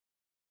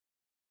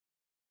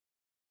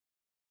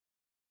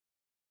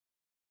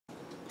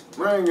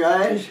Morning,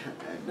 guys.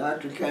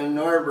 Dr. Ken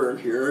Nordberg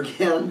here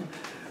again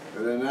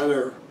with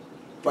another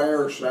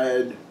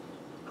fireside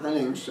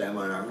hunting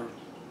seminar.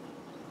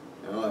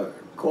 You know,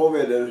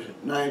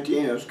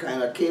 COVID-19 is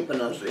kind of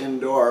keeping us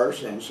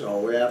indoors, and so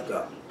we have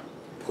to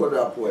put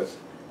up with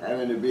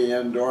having to be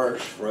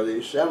indoors for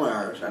these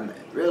seminars. I'm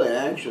really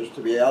anxious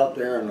to be out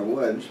there in the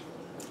woods,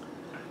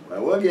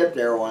 but we'll get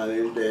there one of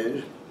these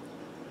days.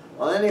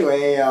 Well,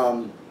 anyway,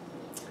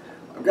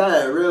 I've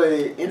got a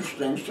really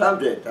interesting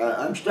subject.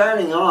 I'm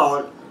starting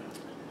out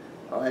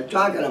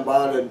talking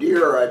about a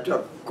deer I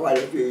took quite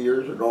a few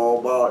years ago,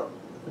 about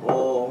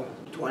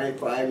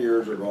 25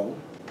 years ago.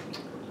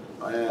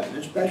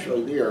 A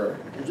special deer.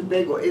 It's a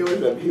big one. It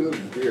was a huge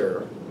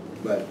deer,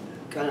 but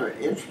kind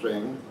of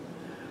interesting.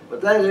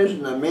 But that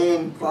isn't the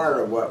main part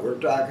of what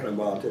we're talking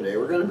about today.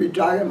 We're going to be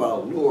talking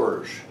about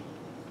lures.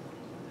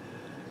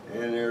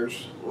 And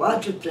there's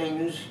lots of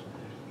things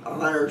a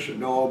hunter should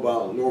know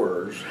about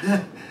lures.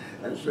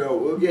 And so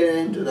we'll get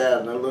into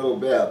that in a little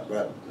bit,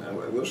 but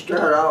we'll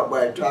start out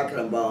by talking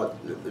about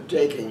the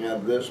taking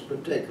of this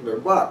particular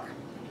buck.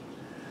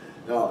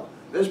 Now,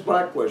 this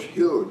buck was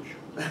huge.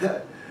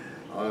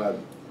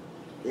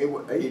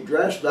 He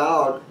dressed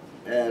out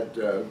at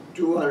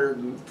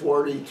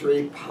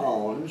 243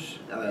 pounds.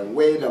 I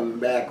weighed him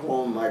back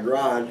home in my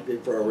garage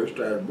before we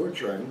started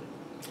butchering.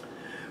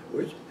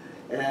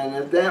 And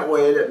at that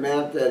weight, it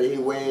meant that he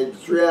weighed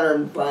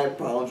 305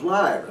 pounds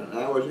live, and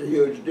that was a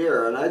huge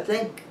deer. And I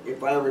think,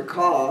 if I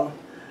recall,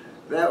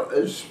 that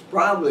was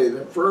probably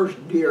the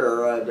first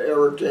deer I've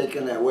ever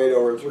taken that weighed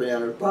over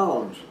 300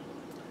 pounds,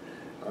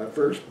 my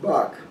first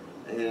buck.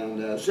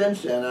 And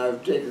since then,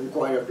 I've taken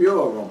quite a few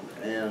of them,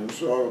 and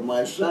so have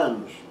my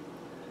sons.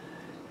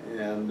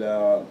 And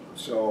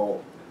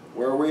so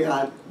where we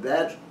hunt,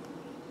 that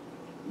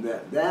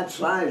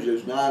size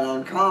is not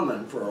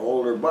uncommon for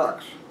older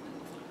bucks.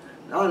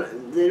 Now,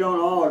 they don't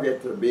all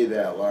get to be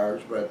that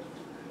large, but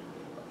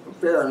a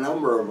fair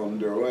number of them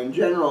do. And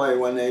generally,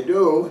 when they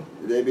do,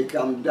 they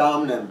become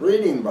dominant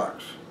breeding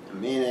bucks,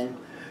 meaning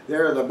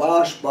they're the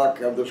boss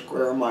buck of the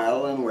square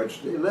mile in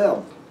which they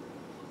live.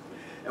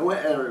 And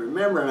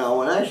remember now,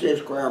 when I say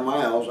square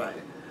miles,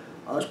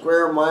 a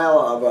square mile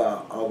of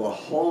a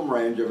home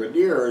range of a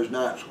deer is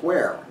not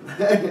square.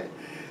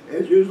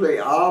 It's usually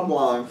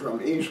oblong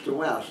from east to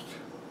west.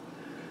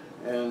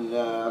 And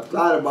I've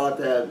thought about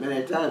that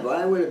many times.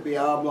 Why would it be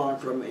oblong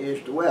from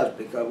east to west?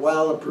 Because,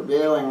 well, the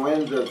prevailing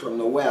winds are from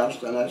the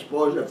west, and I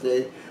suppose if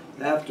they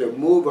have to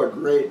move a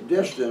great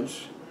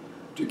distance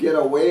to get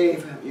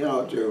away, you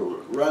know,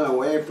 to run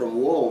away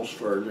from wolves,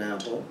 for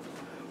example,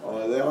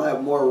 they'll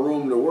have more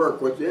room to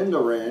work within the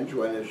range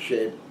when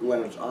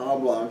it's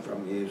oblong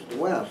from east to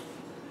west.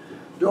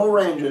 Doe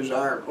ranges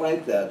aren't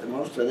like that.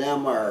 Most of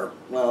them are,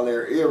 well,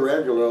 they're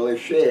irregularly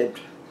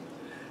shaped,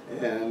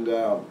 and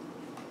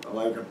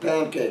like a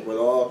pancake with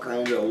all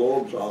kinds of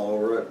lobes all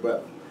over it,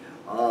 but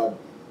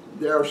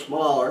they're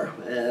smaller,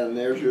 and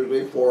there's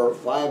usually 4 or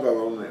 5 of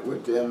them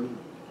within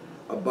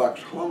a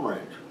buck's home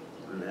range,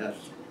 and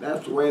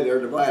that's the way they're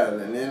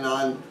divided. And then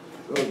on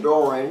those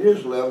doe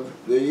ranges live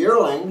the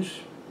yearlings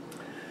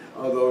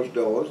of those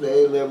does.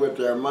 They live with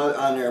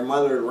on their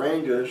mothered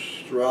ranges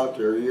throughout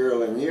their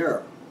yearling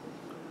year,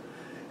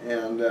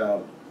 and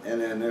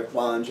then their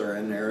fawns are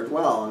in there as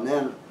well. And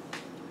then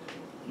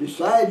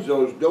besides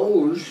those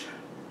does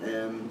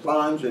and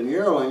fawns and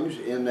yearlings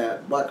in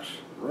that buck's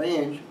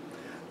range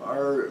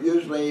are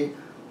usually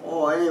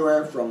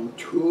anywhere from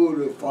 2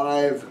 to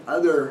 5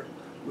 other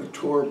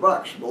mature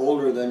bucks,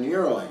 older than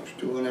yearlings,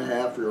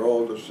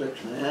 2.5-year-old to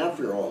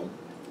 6.5-year-old.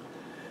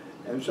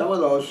 And some of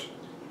those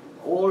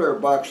older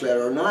bucks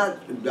that are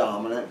not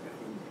dominant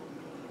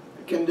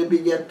can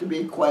get to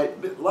be quite a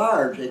bit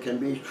large. They can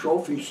be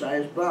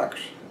trophy-sized bucks,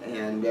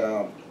 and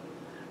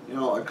you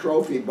know, a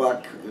trophy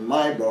buck, in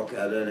my book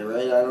at any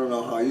rate, I don't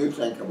know how you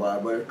think about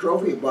it, but a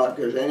trophy buck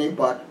is any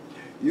buck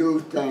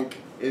you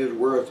think is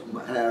worth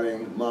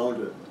having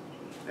mounted.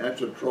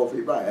 That's a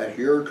trophy buck. That's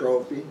your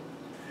trophy.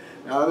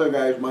 Now, other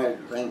guys might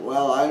think,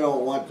 well, I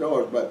don't want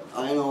those, but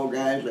I know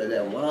guys that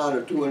have a lot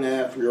of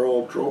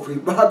 2.5-year-old trophy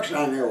bucks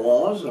on their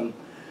walls, and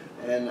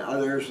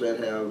others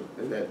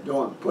that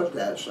don't put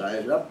that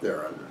size up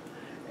there.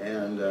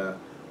 And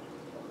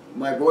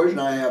my boys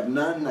and I have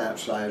none that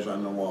size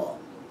on the wall.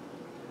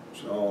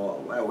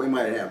 So, well, we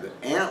might have the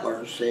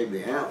antlers, save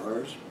the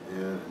antlers,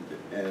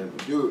 and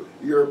do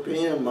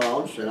European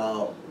mounts, and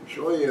I'll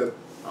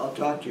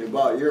talk to you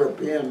about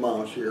European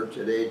mounts here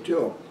today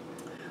too.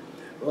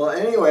 Well,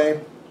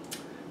 anyway,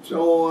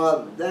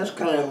 so that's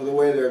kind of the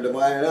way they're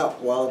divided up.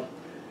 Well,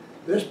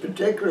 this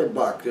particular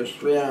buck, this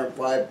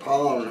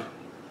 305-pound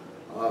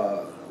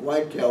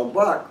whitetail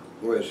buck,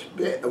 you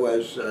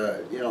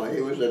know,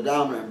 he was a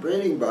dominant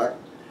breeding buck,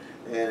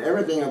 and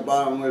everything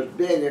about him was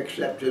big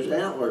except his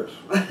antlers,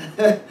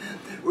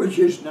 which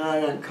is not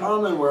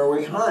uncommon where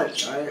we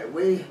hunt.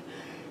 You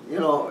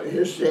know,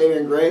 his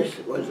saving grace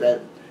was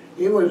that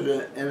he was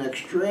an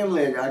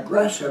extremely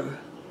aggressive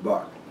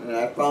buck, and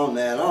I found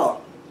that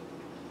out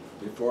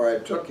before I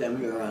took him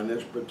here on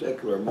this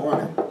particular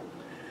morning.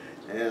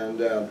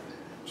 And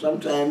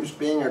sometimes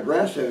being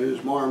aggressive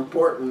is more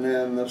important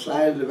than the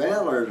size of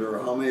antlers or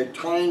how many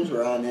tines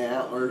are on the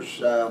antlers.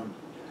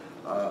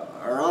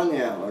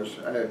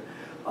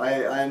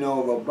 I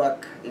know of a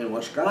buck in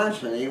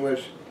Wisconsin. He was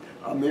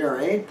a mere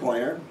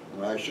 8-pointer.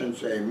 Well, I shouldn't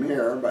say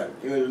mere, but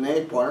he was an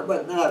 8-pointer,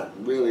 but not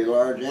really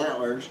large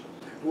antlers,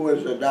 who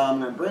was a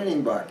dominant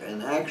breeding buck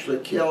and actually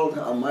killed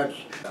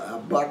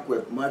a buck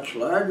with much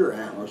larger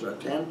antlers, a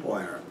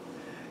 10-pointer,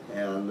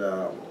 and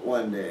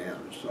one day.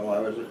 And so I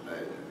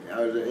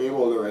was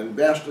able to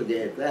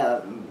investigate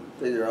that and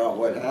figure out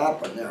what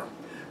happened there.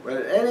 But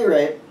at any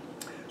rate,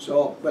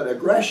 but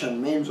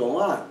aggression means a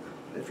lot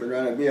if you're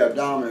going to be a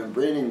dominant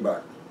breeding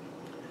buck.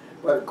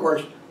 But of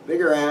course,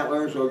 bigger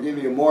antlers will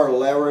give you more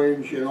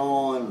leverage, you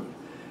know,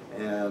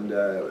 and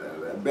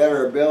a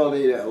better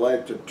ability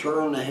to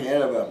turn the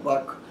head of a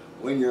buck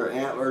when your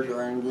antlers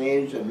are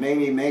engaged, and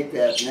maybe make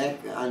that neck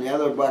on the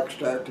other buck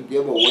start to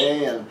give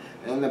away,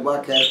 and the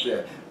buck has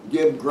to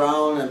give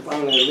ground and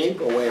finally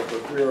leap away for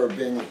fear of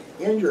being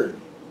injured.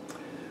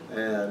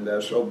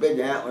 And so big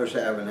antlers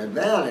have an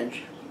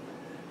advantage,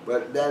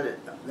 but that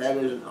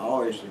isn't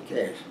always the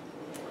case.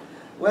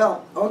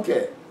 Well,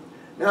 okay.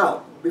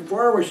 Now,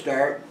 before we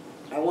start,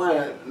 I want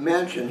to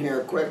mention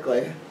here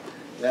quickly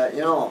that,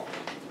 you know,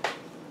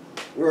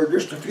 we're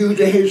just a few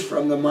days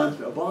from the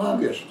month of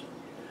August.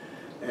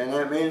 And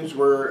that means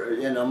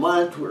in a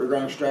month, we're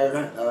going to start,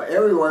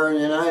 everywhere in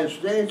the United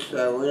States,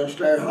 we're going to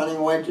start hunting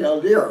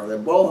whitetail deer, the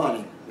bow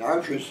hunting. The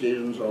archery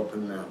season's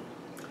open now.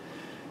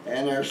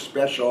 And there's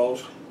special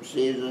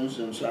seasons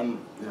in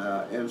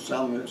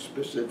some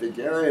specific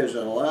areas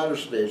in a lot of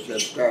states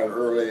that start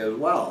early as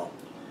well.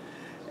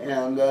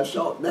 And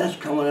so that's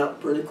coming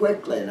up pretty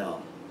quickly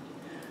now.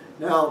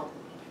 Now,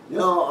 you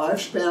know,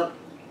 I've spent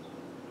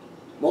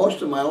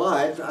most of my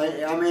life,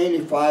 I'm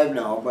 85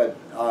 now, but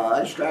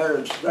I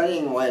started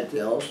studying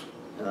whitetails,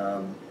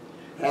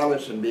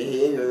 habits and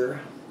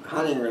behavior,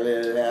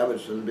 hunting-related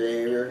habits and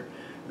behavior,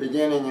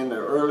 beginning in the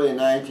early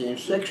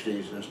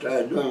 1960s, and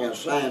started doing it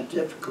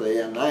scientifically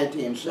in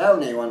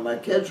 1970 when my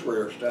kids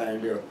were starting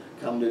to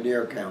come to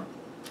deer camp.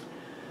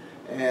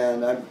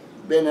 And I've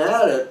been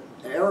at it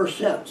ever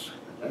since.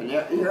 And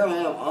here I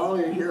am all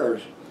these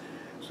years.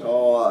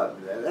 So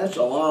that's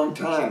a long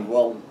time.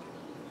 Well,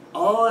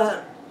 all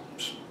that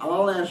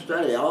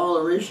study, all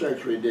the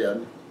research we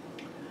did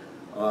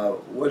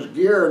was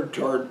geared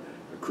toward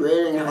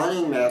creating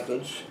hunting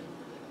methods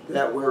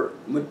that were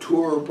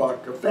mature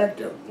buck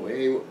effective.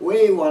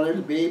 We wanted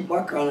to be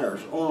buck hunters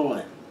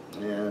only,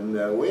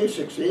 and we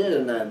succeeded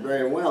in that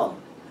very well.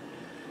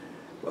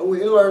 But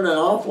we learned an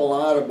awful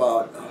lot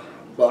about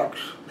bucks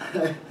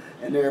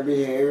and their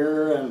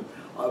behavior, and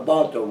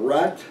about the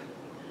rut.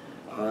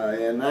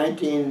 In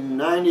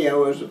 1990, I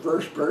was the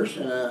first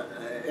person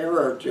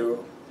ever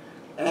to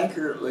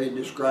accurately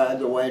describe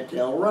the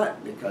whitetail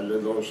rut because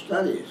of those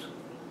studies.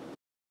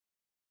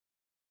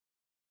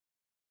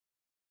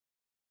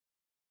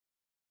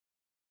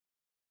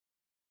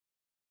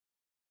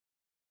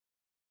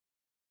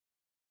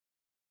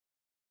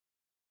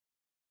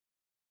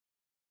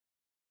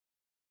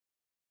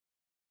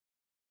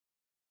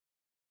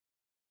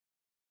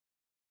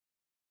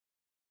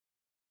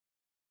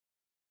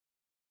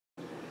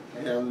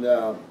 And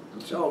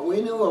so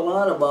we knew a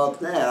lot about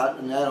that,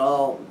 and that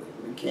all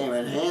came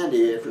in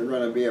handy if you're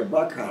going to be a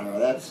buck hunter.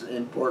 That's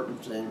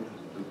important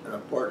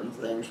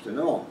things to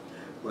know.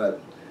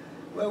 But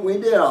we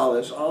did all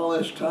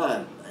this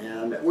time,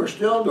 and we're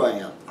still doing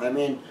it. I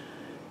mean,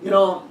 you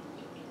know,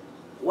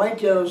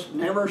 whitetails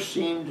never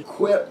seem to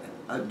quit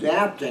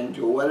adapting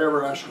to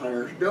whatever us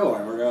hunters do,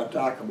 and we're going to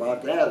talk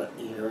about that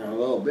here in a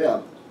little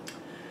bit.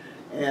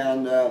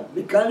 And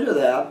because of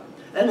that,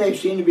 and they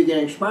seem to be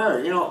getting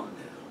smarter. You know,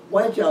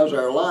 whitetails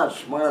are a lot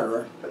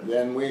smarter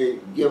than we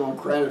give them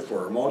credit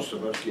for. Most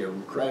of us give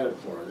them credit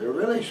for. They're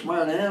really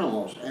smart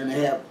animals, and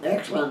they have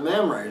excellent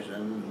memories,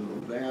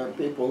 and there are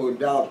people who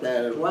doubt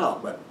that as well.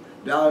 But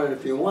doubt it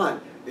if you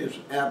want. It's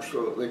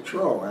absolutely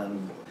true.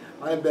 And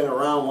I've been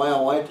around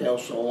wild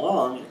whitetails so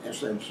long and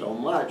seen so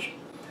much.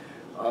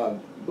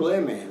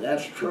 Believe me,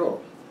 that's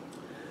true.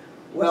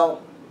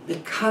 Well,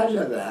 because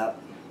of that,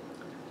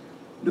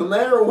 no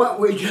matter what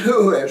we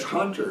do as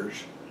hunters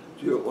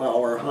while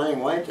we're hunting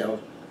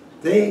whitetails,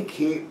 they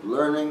keep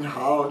learning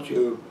how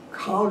to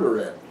counter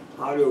it,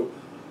 how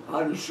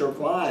to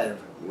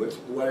survive with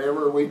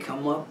whatever we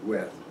come up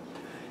with.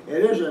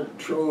 It isn't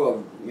true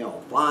of, you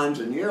know, fawns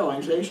and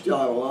yearlings. They still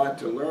have a lot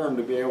to learn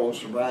to be able to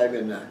survive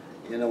in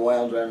the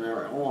wilds on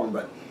their own.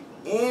 But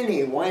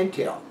any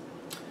whitetail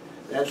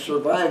that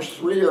survives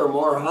 3 or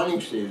more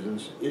hunting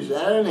seasons is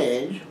at an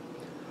age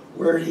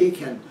where he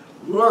can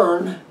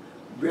learn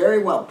very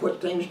well,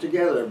 put things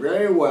together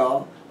very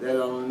well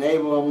that'll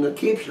enable them to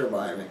keep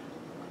surviving.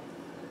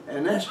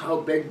 And that's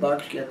how big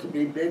bucks get to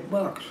be big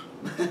bucks.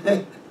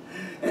 And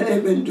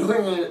they've been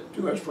doing it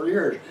to us for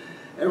years.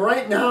 And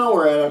right now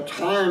we're at a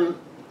time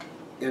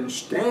in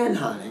stand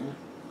hunting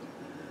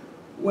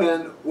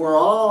when we're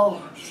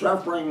all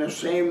suffering the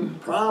same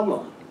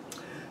problem.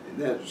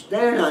 That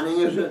stand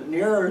hunting isn't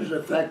near as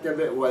effective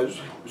as it was,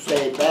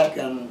 say, back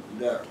in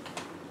the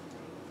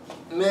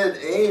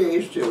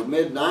mid-80s to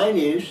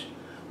mid-90s,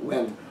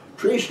 when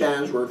tree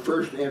stands were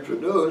first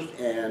introduced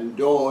and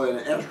doe and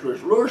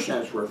estrus lure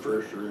scents were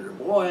first introduced,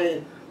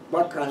 boy,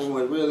 buck hunting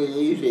was really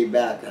easy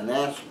back in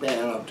that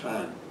span of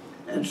time.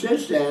 And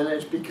since then,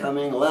 it's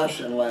becoming less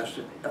and less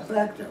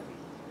effective.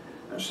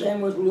 And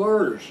same with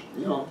lures,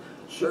 you know,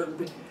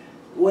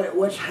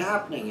 what's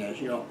happening is,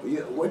 you know,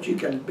 what you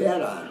can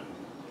bet on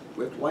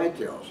with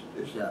whitetails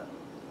is that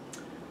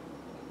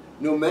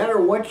no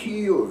matter what you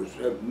use,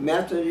 the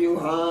method you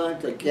hunt,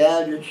 the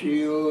gadgets you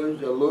use,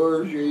 the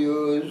lures you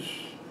use,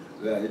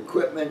 the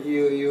equipment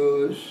you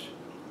use,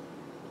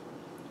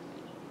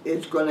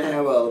 it's going to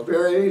have a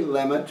very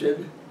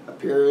limited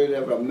period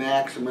of a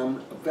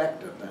maximum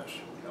effectiveness.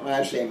 When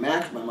I say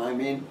maximum, I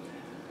mean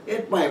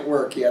it might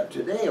work yet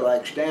today,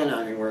 like stand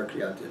hunting works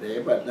yet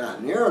today, but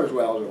not near as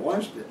well as it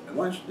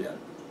once did.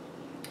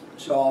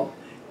 So,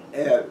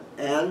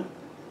 and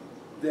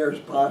there's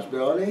a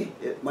possibility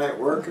it might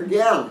work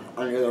again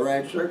under the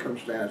right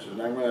circumstances.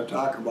 I'm going to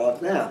talk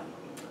about that.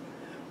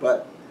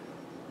 But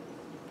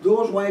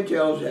those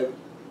whitetails have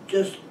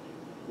just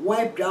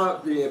wiped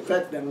out the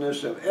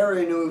effectiveness of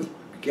every new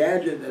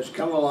gadget that's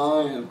come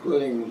along,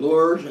 including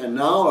lures and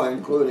now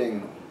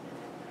including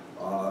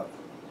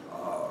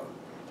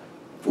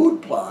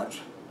food plots,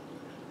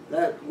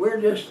 that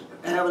we're just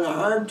having a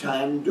hard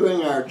time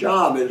doing our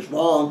job as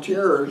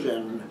volunteers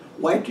in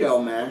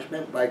whitetail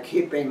management by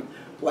keeping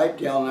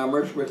whitetail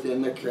numbers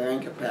within the carrying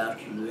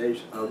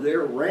capacities of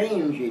their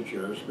range each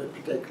year,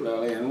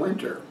 particularly in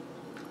winter.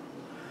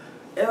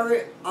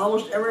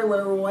 Almost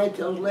everywhere where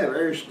whitetails live,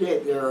 every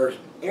state, there are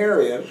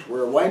areas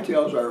where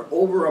whitetails are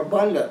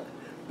overabundant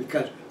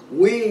because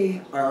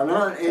we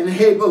aren't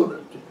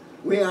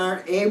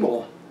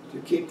able to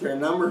keep their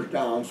numbers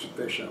down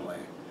sufficiently.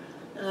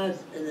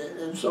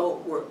 And so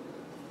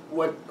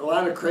what a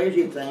lot of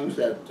crazy things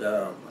that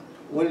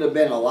wouldn't have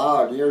been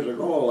allowed years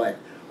ago, like,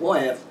 boy,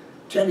 if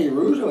Teddy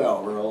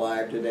Roosevelt were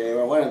alive today,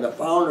 or one of the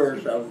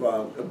founders of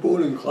the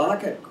Boone and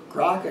Crockett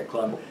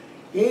Club,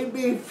 he'd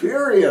be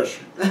furious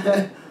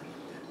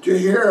to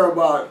hear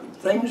about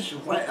things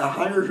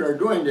hunters are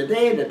doing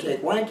today to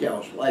take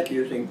whitetails, like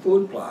using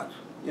food plots.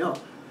 You know,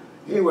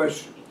 he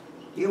was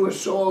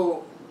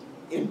so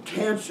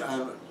intense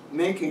on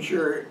making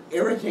sure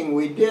everything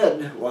we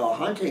did while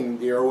hunting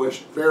deer was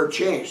fair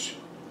chase.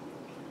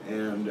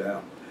 And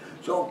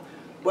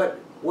but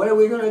what are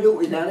we going to do?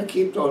 We got to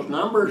keep those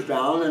numbers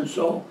down, and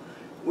so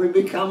we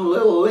become a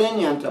little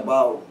lenient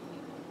about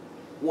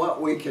what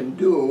we can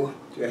do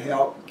to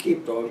help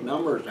keep those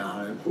numbers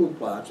down, and food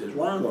plots is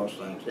one of those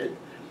things.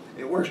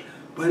 It works,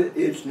 but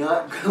it's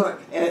not good,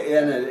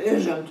 and it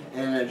isn't,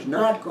 and it's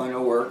not going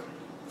to work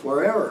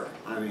forever.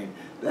 I mean,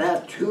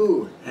 that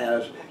too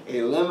has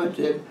a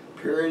limited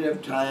period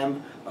of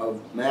time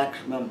of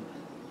maximum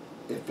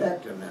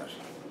effectiveness.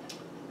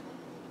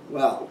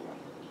 Well,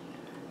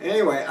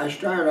 anyway, I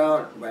started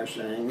out by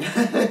saying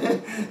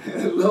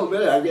a little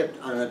bit, I get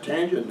on a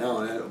tangent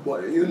now,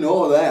 you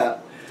know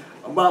that,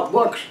 about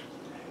books.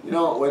 You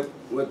know,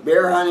 with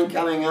bear hunting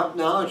coming up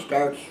now, it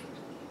starts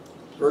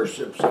 1st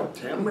of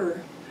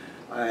September,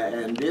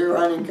 and deer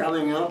hunting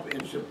coming up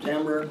in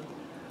September.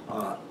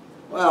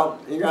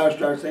 Well, you got to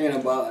start thinking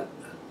about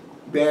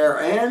bear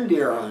and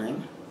deer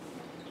hunting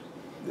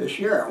this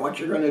year, what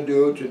you're going to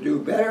do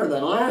better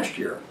than last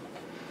year.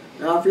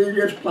 Now, if you're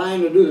just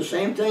planning to do the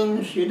same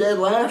things you did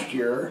last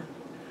year,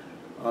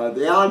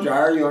 the odds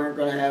are you aren't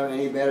going to have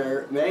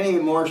any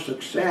more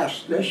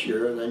success this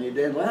year than you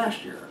did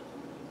last year.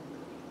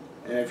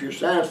 And if you're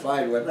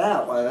satisfied with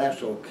that, well,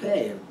 that's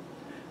okay.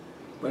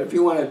 But if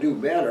you want to do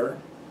better,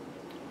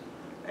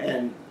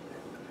 and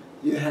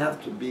you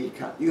have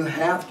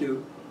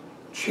to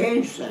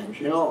change things.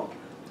 You know,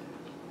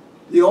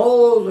 the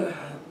old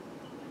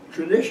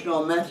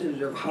traditional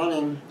methods of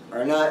hunting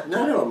are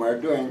none of them are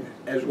doing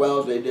as well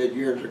as they did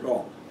years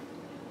ago.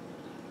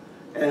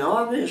 And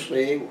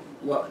obviously,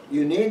 what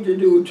you need to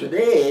do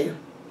today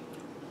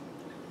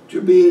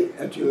to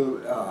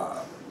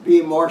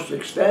be more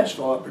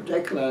successful,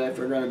 particularly if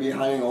you're going to be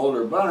hunting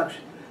older bucks,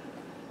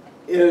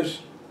 is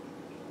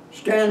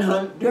stand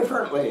hunt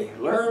differently.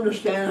 Learn to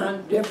stand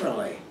hunt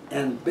differently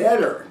and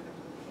better.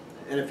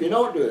 And if you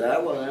don't do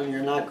that, well, then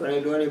you're not going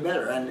to do any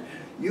better. And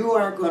you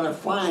aren't going to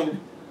find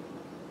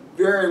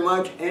very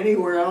much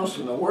anywhere else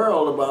in the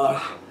world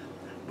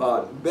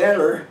about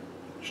better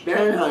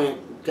stand hunting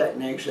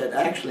techniques that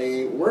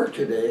actually work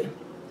today,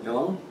 you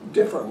know,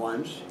 different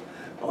ones,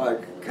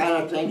 like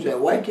kind of things that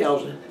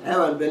whitetails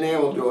haven't been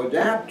able to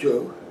adapt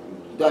to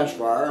thus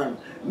far and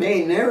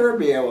may never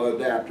be able to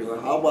adapt to.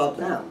 How about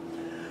that?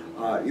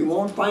 You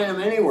won't find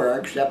them anywhere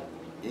except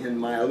in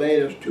my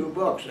latest 2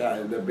 books.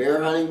 The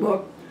bear hunting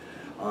book,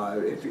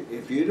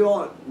 if you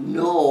don't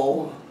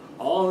know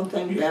all the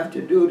things you have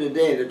to do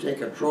today to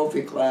take a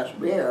trophy class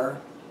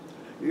bear,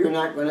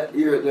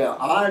 the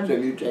odds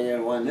of you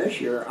taking one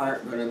this year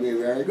aren't going to be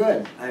very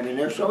good. I mean,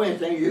 there's so many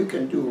things you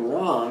can do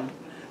wrong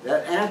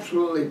that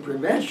absolutely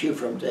prevents you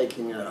from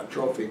taking a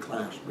trophy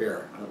class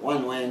bear,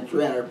 one weighing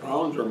 300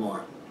 pounds or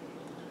more.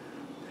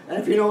 And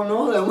if you don't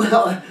know them,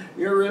 well,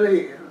 you're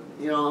really,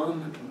 you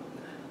know,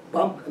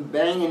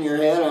 banging your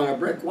head on a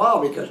brick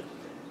wall because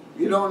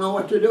you don't know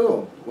what to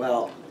do.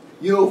 Well,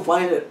 you'll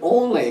find it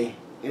only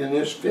in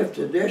this 5th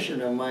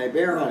edition of my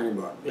bear hunting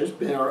book. This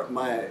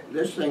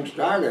thing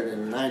started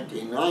in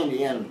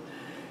 1990, and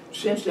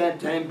since that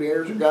time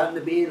bears have gotten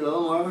to be a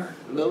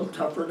little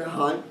tougher to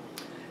hunt,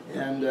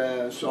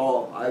 and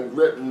so I've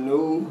written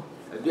new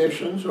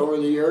editions over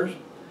the years.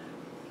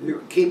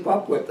 You keep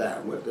up with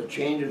that, with the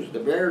changes the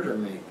bears are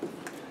making.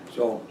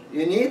 So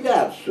you need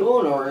that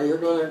soon, or you're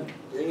going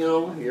to, you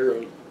know,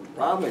 you're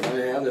probably going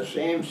to have the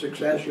same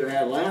success you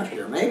had last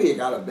year. Maybe you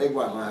got a big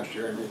one last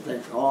year and you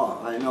think,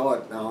 oh, I know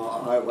it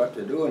now, what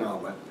to do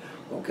now, but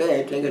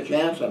okay, take a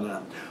chance on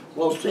that.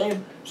 Well,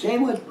 same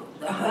with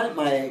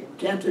my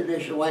 10th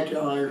edition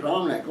Whitetail Hunter's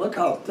Almanac. Look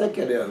how thick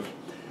it is.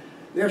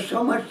 There's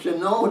so much to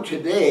know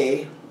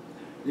today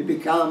to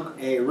become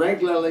a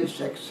regularly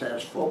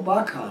successful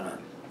buck hunter.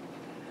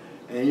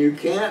 And you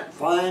can't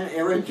find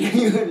everything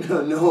you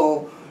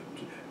know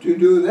to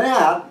do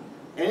that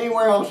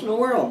anywhere else in the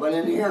world but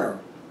in here.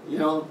 You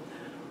know,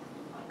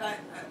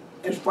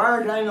 as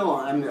far as I know,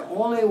 I'm the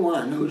only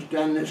one who's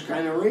done this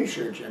kind of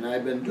research, and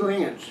I've been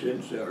doing it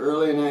since the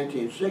early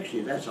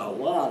 1960s. That's a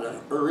lot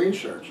of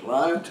research, a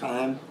lot of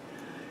time,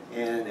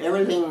 and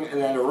everything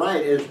that I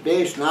write is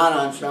based not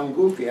on some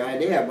goofy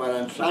idea, but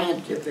on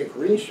scientific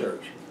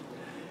research.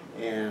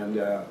 And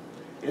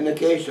in the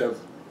case of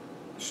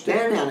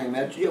stand hunting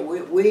methods,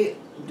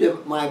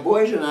 my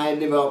boys and I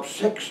developed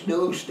 6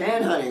 new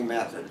stand hunting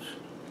methods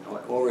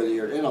over the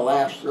years, in the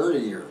last 30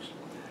 years,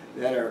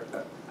 that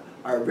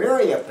are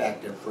very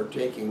effective for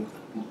taking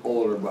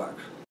older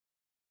bucks.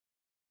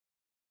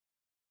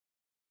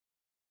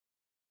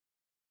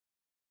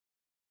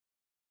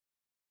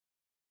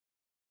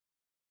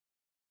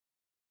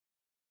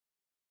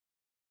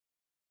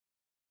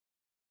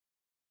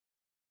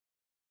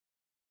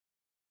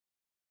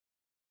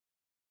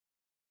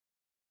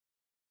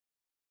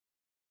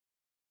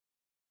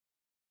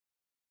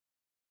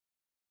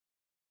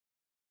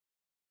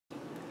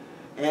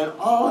 And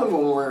all of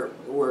them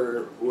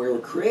were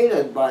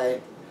created by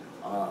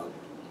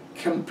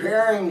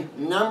comparing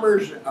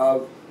numbers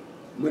of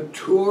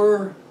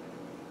mature,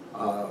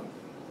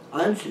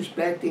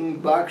 unsuspecting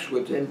bucks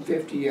within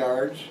 50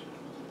 yards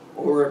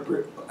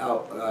over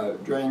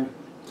during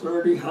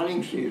 30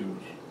 hunting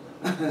seasons.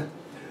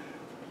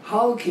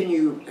 How can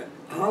you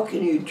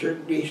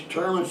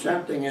determine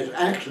something is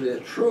actually the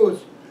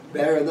truth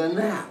better than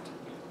that?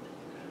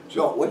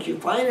 So what you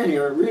find in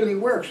here really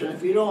works, and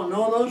if you don't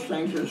know those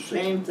things, it's the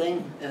same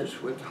thing as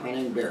with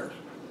hunting bears.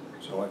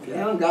 So if you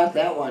haven't got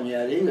that one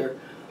yet either,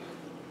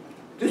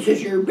 this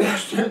is your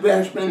best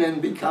investment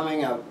in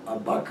becoming a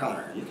buck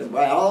hunter. You can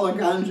buy all the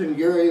guns and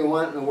gear you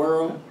want in the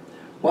world,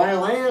 buy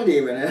land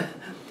even,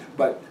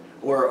 but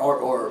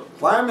or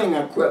farming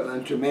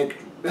equipment to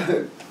make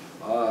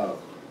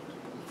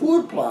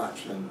food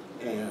plots and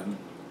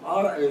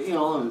you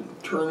know,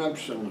 and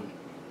turnips and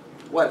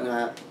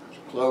whatnot.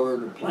 Clover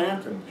to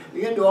plant them.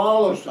 You can do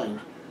all those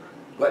things,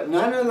 but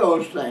none of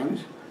those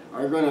things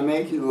are going to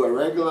make you a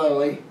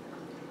regularly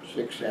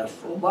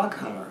successful buck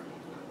hunter.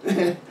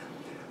 To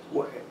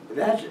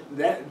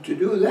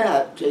do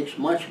that takes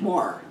much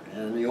more,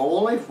 and you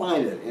only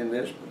find it in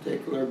this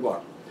particular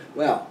book.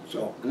 Well,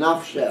 so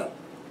enough said.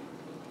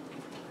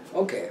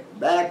 Okay,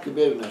 back to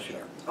business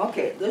here.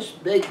 Okay, this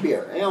big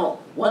beer. You know,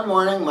 one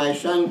morning my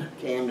son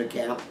came to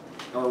camp,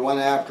 or one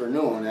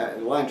afternoon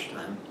at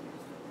lunchtime,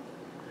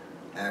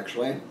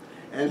 actually,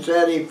 and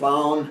said he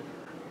found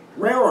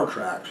railroad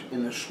tracks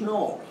in the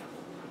snow.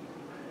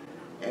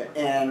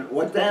 And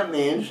what that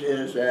means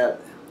is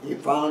that he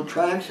found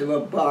tracks of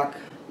a buck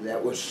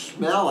that was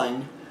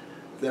smelling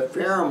the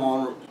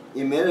pheromone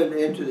emitted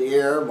into the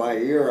air by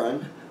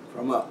urine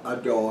from a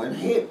doe in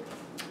heat.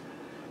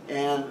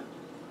 And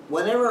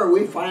whenever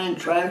we find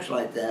tracks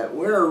like that,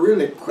 we're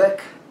really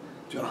quick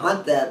to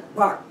hunt that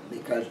buck,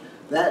 because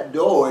that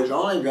doe is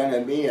only going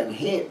to be in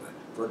heat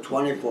for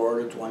 24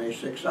 to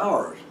 26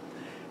 hours.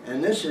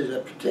 And this is a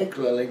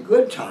particularly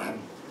good time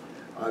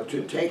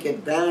to take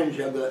advantage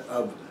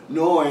of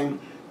knowing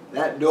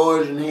that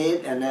doe is in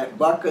heat and that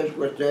buck is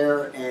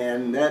there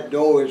and that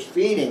doe is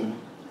feeding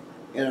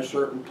in a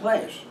certain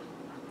place.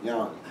 You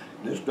know,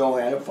 this doe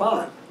had a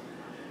fawn.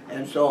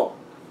 And so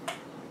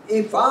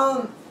he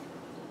found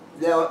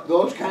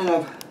those kind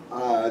of,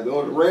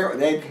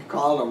 they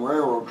call them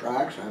railroad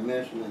tracks, I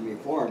mentioned them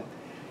before.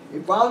 He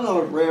found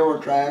those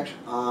railroad tracks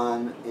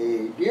on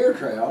a deer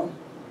trail.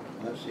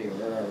 Let's see,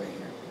 where are we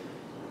here?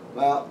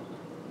 Well,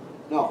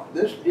 no,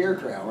 this deer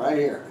trail right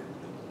here.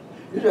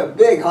 It's a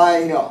big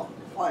high hill.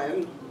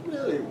 It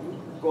really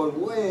goes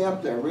way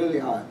up there, really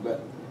high.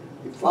 But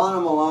he found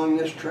them along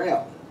this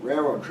trail,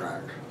 railroad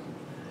tracks.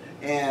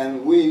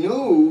 And we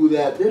knew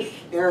that this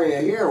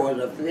area here was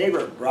a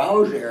favorite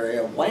browse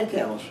area of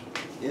whitetails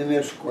in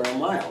this square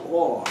mile.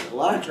 Oh,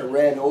 lots of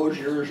red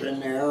osiers in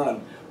there,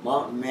 and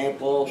mountain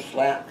maple,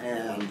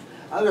 and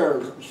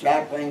other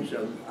saplings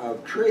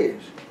of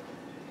trees.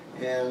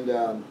 And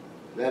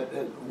that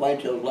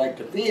whitetails like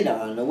to feed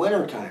on in the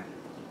wintertime.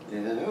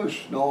 And there was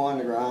snow on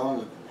the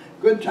ground.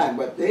 good time.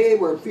 But they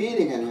were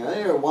feeding in here.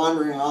 They were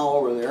wandering all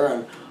over there,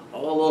 and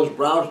all those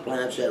browse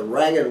plants had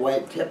ragged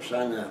white tips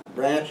on the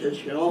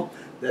branches, you know,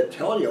 that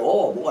tell you,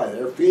 oh boy,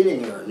 they're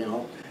feeding here, you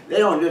know. They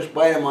don't just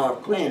bite them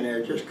off clean,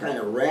 they're just kind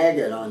of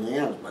ragged on the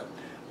ends. But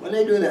when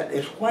they do that,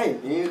 it's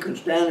white, and you can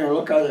stand there and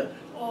look out at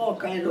all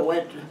kinds of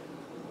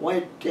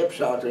white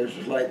tips out there. It's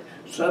just like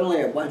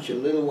suddenly a bunch of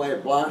little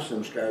white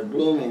blossoms start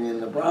blooming in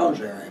the browse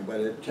area.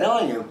 But it's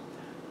telling you,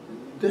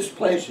 this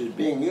place is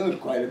being used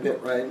quite a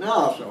bit right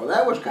now, so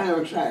that was kind of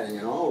exciting,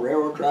 you know,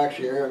 railroad tracks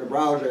here and the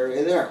browse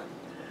area there.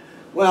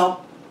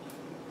 Well,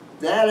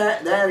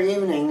 that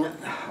evening,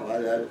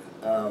 the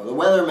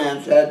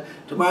weatherman said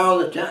tomorrow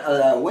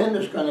the wind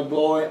is going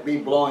to be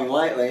blowing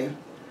lightly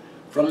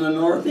from the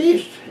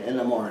northeast in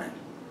the morning.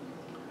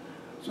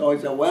 So he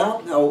said,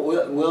 well, no,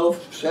 we'll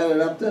set it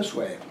up this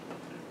way.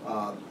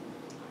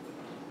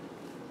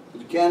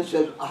 Ken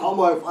says, how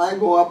about if I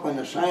go up on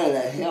the side of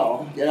that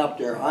hill, get up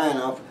there high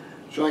enough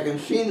so I can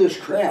see this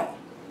trail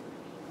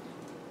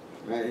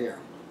right here.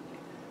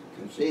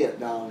 You can see it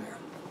down there.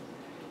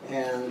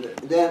 And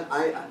then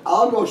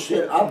I'll go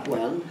sit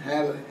upwind,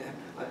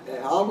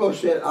 I'll go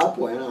sit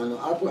upwind on the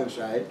upwind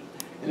side,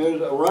 and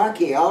there's a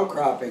rocky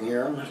outcropping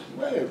here,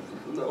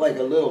 like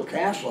a little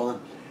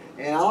castle,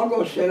 and I'll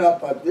go sit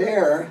up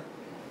there,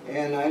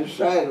 and I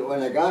decided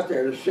when I got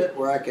there to sit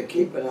where I could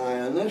keep an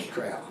eye on this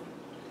trail.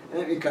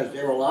 And because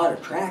there were a lot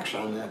of tracks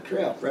on that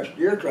trail, fresh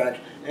deer tracks,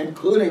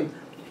 including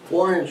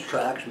 4-inch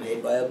tracks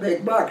made by a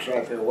big buck. So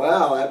I figured,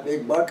 wow, that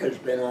big buck has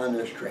been on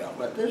this trail.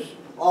 But this is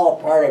all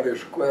part of his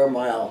square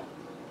mile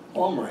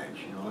home range,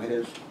 you know,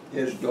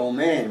 his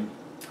domain.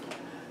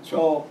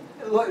 So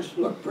it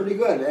looked pretty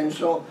good. And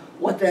so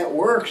what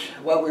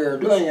we were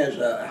doing is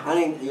a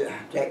hunting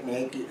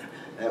technique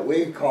that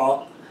we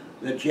call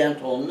the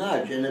gentle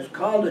nudge. And it's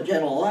called the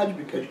gentle nudge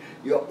because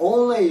you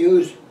only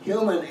use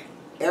human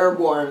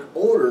airborne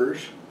odors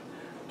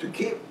to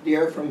keep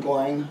deer from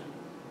going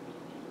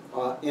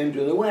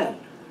into the wind.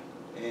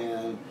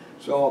 And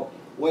so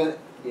when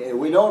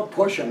we don't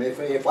push them.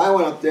 If I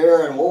went up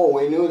there and, whoa,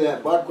 we knew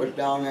that buck was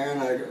down there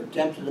and I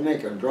attempted to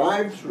make a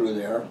drive through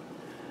there,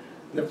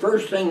 the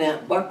first thing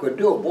that buck would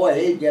do, boy,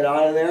 he'd get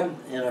out of there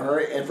in a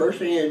hurry, and first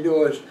thing he'd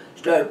do is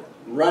start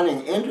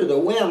running into the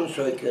wind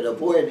so he could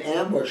avoid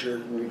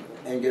ambushes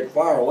and get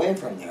far away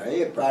from there.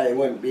 He probably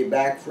wouldn't be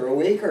back for a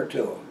week or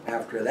two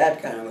after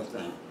that kind of a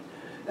thing.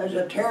 That's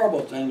a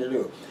terrible thing to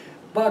do.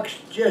 Bucks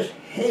just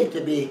hate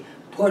to be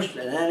pushed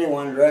in any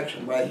one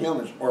direction by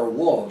humans, or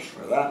wolves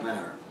for that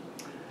matter.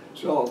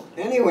 So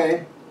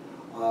anyway,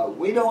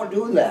 we don't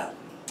do that.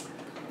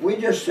 We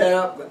just set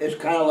up, it's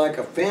kind of like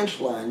a fence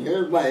line.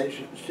 Here's my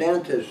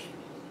scent is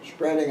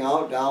spreading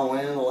out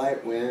downwind,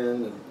 light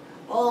wind, and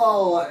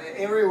all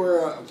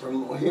everywhere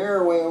from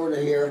here way over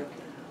to here.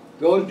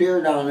 Those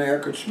deer down there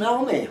could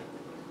smell me.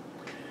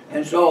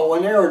 And so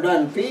when they were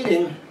done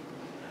feeding,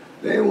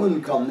 they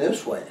wouldn't come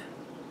this way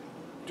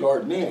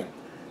toward me.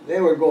 They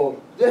would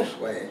go this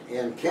way.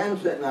 And Ken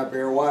sitting up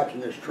here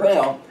watching this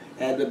trail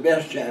had the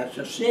best chance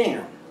of seeing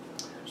them.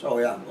 So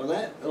yeah, well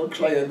that looks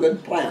like a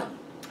good plan.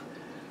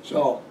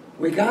 So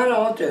we got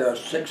out there at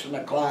 6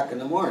 o'clock in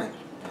the morning.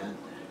 And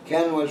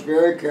Ken was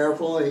very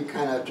careful. He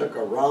kind of took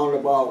a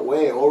roundabout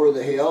way over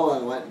the hill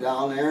and went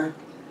down there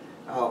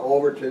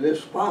over to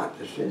this spot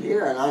to sit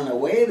here. And on the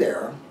way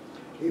there,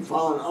 he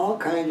found all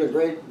kinds of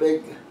great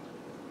big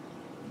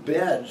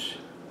beds,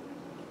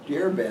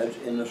 deer beds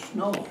in the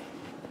snow.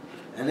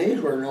 And these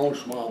were no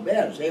small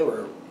beds. They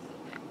were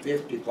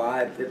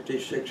 55,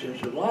 56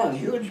 inches long,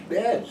 huge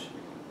beds.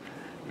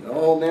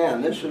 Oh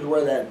man, this is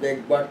where that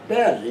big buck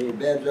beds. He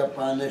beds up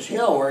on this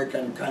hill where he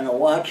can kind of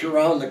watch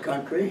around the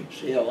country,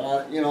 see a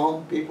lot, you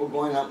know, people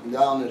going up and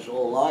down this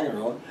old logging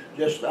road,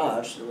 just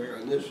us.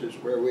 This is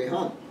where we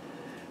hunt.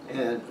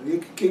 And you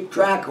could keep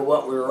track of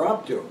what we were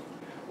up to.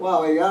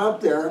 Well, we got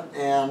up there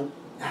and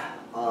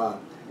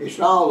he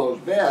saw those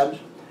beds,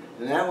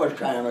 and that was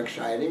kind of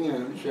exciting.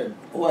 And he said,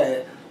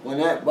 boy, when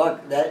that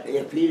buck,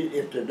 if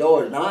the doe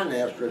is not an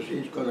estrus,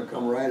 he's going to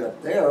come right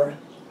up there.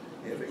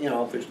 If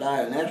it's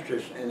not an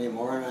estrus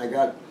anymore, and I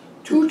got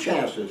 2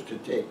 chances to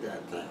take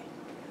that thing.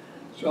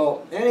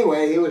 So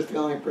anyway, he was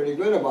feeling pretty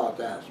good about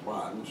that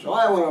spot. And so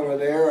I went over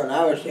there and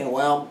I was saying,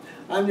 well,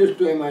 I'm just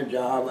doing my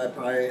job.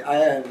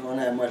 I don't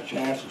have much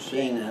chance of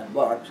seeing that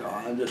buck, so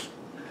I'm just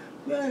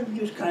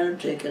kind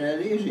of taking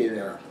it easy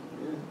there.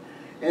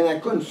 And I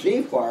couldn't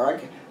see far.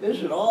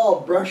 This is all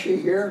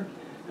brushy here,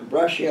 and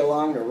brushy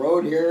along the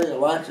road here.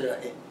 Lots of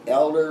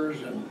elders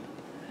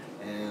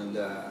and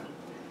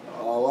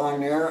along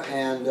there,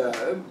 and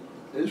there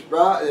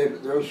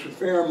was a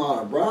fair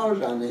amount of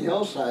browse on the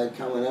hillside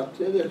coming up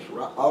to this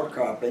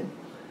outcropping,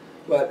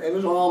 but it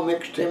was all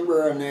mixed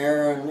timber in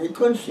there, and you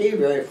couldn't see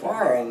very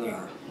far on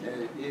there.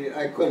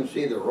 I couldn't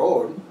see the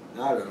road,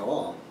 not at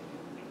all.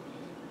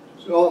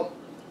 So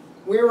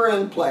we were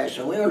in place,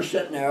 and we were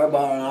sitting there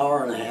about an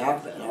hour and a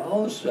half, and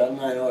all of a sudden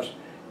I noticed,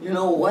 you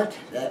know what,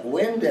 that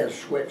wind has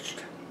switched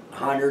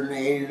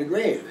 180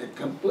 degrees. It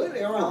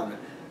completely around.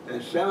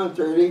 At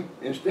 7:30,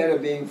 instead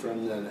of being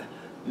from the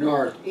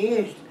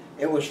northeast,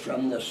 it was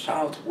from the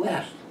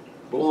southwest,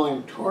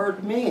 blowing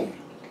toward me.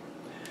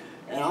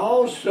 And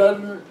all of a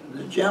sudden,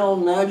 the gentle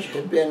nudge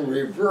had been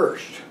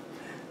reversed.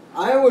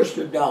 I was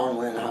the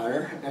downwind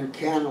hunter, and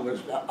Ken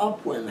was the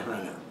upwind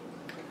hunter.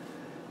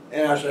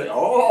 And I said,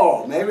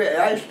 oh, maybe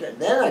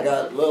then I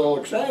got a little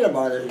excited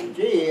about it. I said,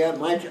 gee,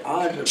 my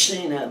odds of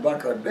seeing that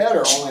buck are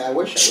better, only I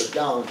wish I was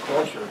down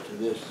closer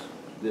to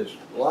this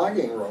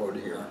logging road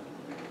here.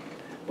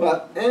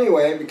 But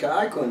anyway, because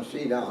I couldn't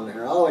see down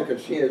there, all I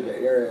could see is the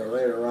area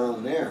right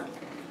around there.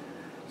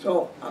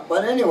 So,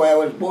 but anyway, I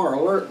was more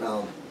alert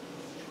now.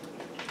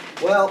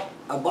 Well,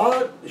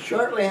 about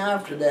shortly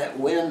after that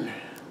wind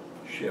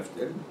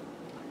shifted,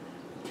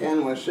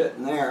 Ken was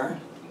sitting there.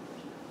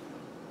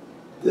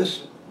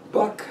 This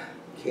buck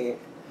came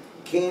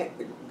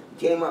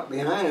up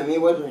behind him. He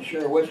wasn't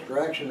sure which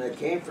direction it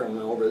came from,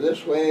 over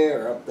this way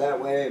or up that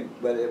way,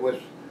 but it was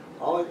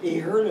all, he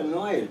heard a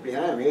noise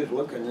behind him. He was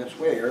looking this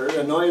way. He heard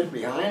a noise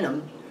behind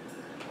him,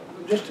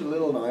 just a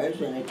little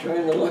noise, and he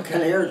turned to look,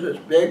 and here's this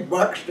big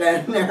buck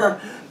standing there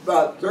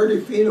about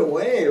 30 feet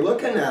away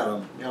looking at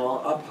him, you know,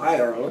 up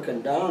higher,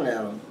 looking down at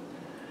him.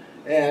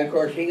 And of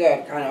course he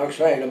got kind of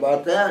excited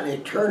about that, and he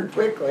turned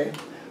quickly.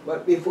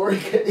 But before he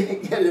could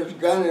get his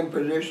gun in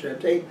position to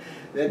take,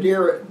 the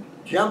deer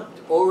jumped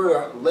over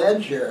a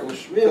ledge here. It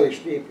was really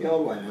steep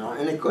hill by now,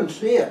 and he couldn't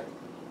see it.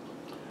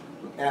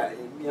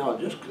 You know,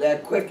 just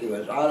that quick, he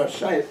was out of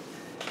sight.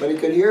 But he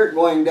could hear it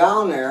going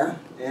down there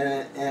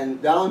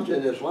and down to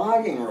this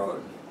logging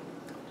road.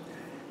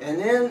 And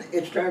then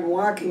it started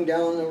walking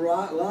down the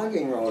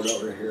logging road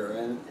over here,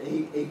 and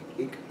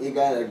he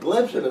got a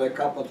glimpse of it a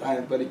couple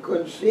times, but he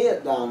couldn't see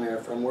it down there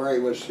from where he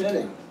was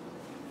sitting.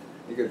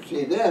 You could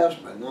see this,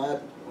 but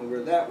not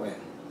over that way.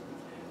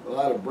 A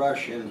lot of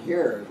brush in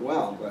here as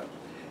well, but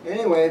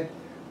anyway,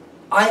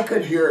 I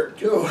could hear it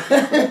too.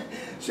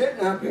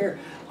 Sitting up here,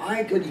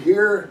 I could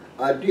hear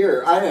a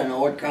deer. I don't know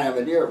what kind of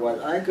a deer it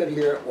was. I could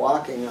hear it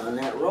walking on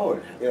that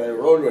road. You know, the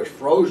road was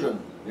frozen,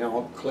 you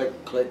know,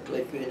 click, click,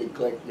 clickety,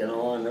 click, you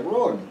know, on the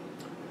road.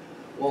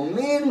 Well,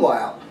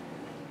 meanwhile,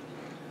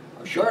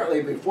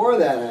 shortly before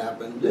that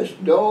happened, this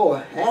doe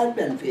had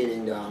been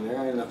feeding down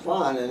there in the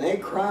fawn, and they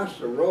crossed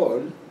the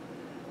road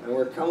and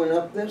were coming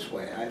up this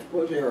way. I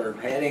suppose they were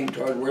heading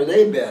toward where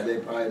they bed. They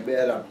probably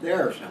bed up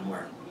there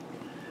somewhere.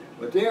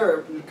 But they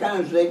were kind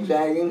of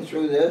zigzagging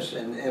through this,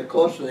 and the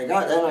closer they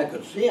got, then I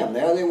could see them.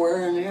 There they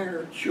were in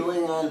there,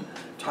 chewing on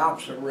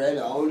tops of red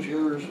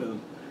osiers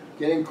and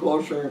getting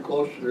closer and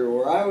closer to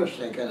where I was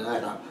thinking. And I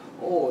thought,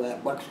 oh,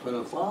 that buck's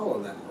going to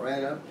follow them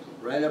right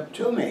up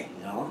to me,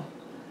 you know.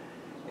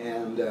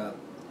 And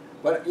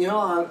but you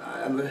know,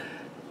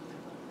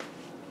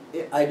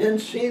 I didn't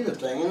see the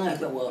thing, and I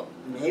thought, well,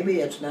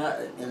 maybe it's not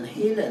in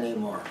heat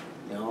anymore.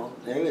 You know,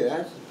 maybe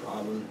that's the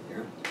problem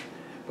here.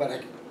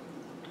 But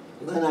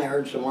then I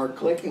heard some more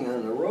clicking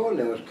on the road,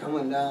 and it was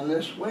coming down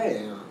this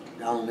way, you know,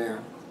 down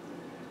there.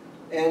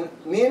 And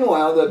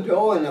meanwhile, the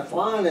doe and the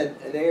fawn,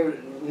 they were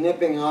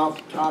nipping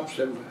off tops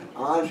of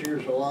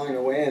osiers along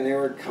the way, and they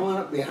were coming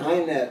up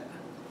behind that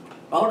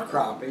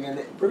outcropping,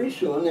 and pretty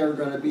soon they were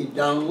going to be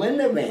downwind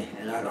of me.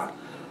 And I thought,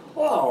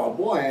 oh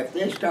boy, if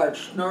they start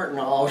snorting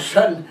all of a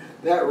sudden,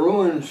 that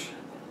ruins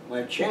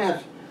my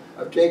chance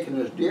of taking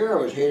this deer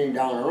I was heading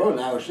down the road.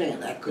 And I was thinking,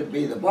 that could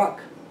be the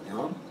buck, you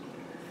know.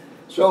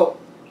 So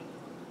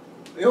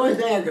the only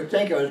thing I could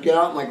think of was get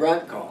out my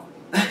grunt call.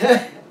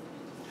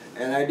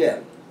 And I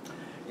did.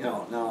 You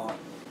know, now,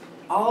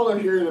 all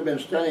those years I've been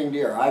studying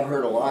deer, I've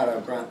heard a lot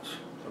of grunts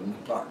from the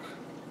bucks.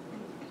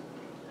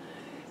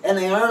 And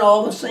they aren't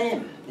all the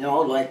same. You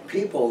know, like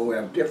people who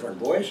have different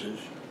voices,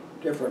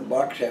 different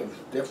bucks have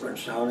different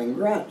sounding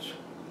grunts.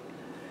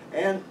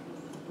 And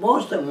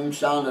most of them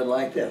sounded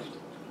like this.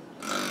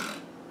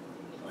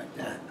 Like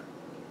that.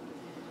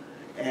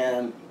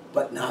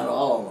 But not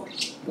all of them.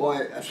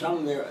 Boy,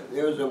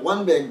 there was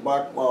one big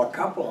buck, well, a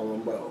couple of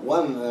them, but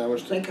one that I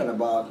was thinking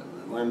about,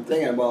 what I'm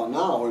thinking about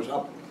now, was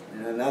up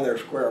in another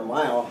square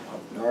mile,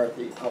 up north,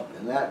 up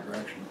in that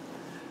direction,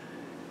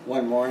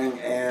 one morning,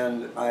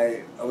 and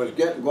I was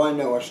going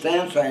to a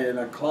stand site in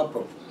a clump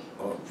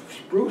of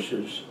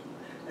spruces,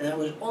 and I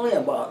was only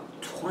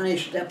about 20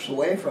 steps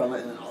away from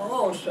it, and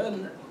all of a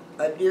sudden,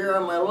 a deer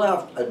on my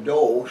left, a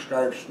doe,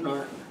 started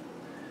snorting.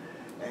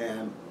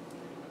 And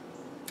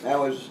that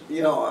was,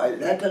 you know,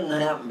 that doesn't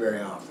happen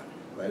very often,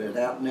 but it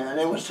happened there. And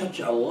it was such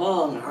a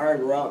long, hard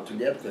route to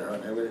get there.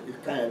 And it was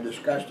kind of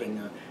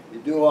disgusting. You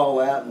do all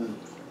that, and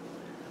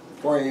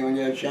before you even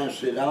get a chance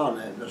to sit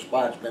down, the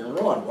spot's been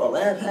ruined. Well,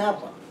 that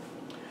happened.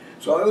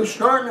 So it was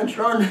snorting and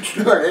snorting and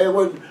snorting.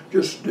 It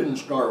just didn't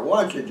snort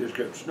once, it just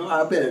kept snorting.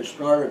 I bet it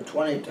snorted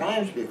 20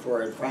 times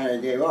before it finally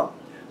gave up.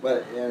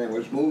 And it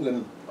was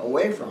moving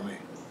away from me.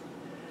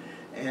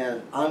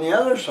 And on the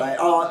other side,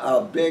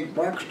 a big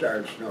buck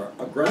started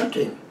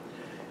grunting.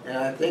 And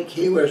I think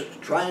he was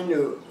trying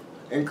to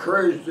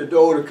encourage the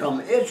doe to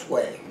come its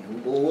way.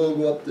 And we'll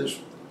go up this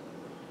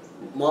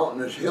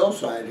mountainous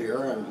hillside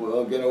here, and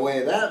we'll get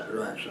away that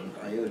direction.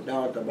 He was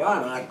down at the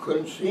bottom, and I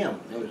couldn't see him.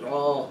 It was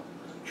all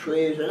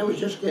trees, and it was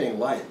just getting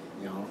light,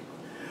 you know.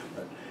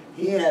 But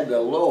he had the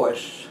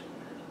lowest,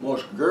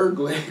 most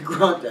gurgly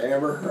grunt I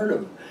ever heard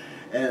of.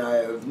 And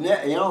I've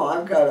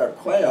got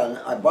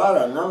I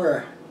bought a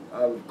number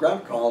of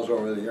grunt calls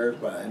over the years,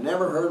 but I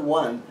never heard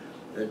one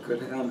that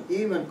could come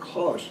even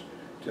close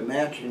to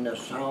matching the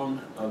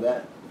sound of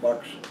that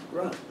buck's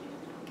grunt.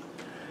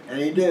 And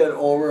he did it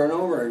over and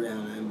over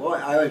again. And boy,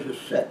 I was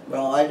just sick.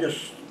 Well, I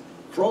just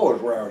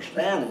froze where I was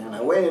standing, and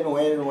I waited and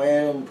waited and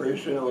waited, and pretty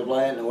soon it was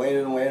light, and I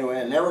waited and waited and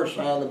waited. Never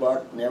saw the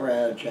buck, never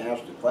had a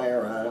chance to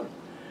fire at him,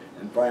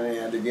 and finally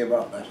I had to give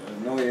up. I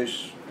said, no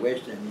use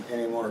wasting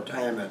any more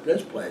time at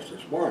this place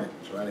this morning,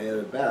 so I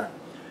headed back.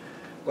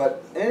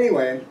 But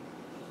anyway,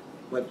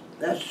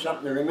 that's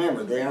something to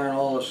remember. They aren't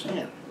all the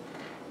same.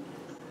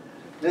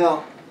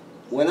 Now,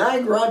 when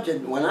I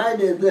grunted, when I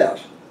did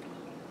this,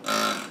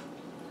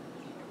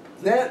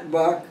 that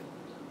buck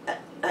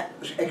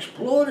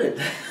exploded.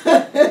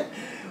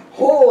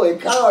 Holy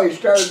cow, he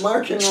started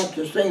marching up.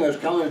 This thing was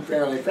coming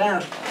fairly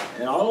fast,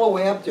 and all the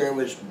way up there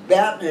was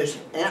batting his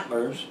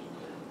antlers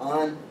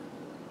on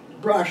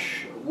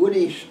brush,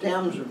 woody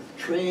stems of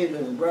trees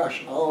and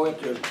brush, all the way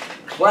to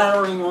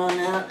clattering on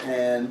that,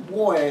 and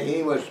boy,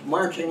 he was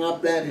marching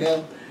up that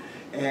hill,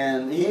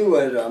 and he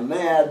was a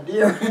mad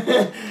deer.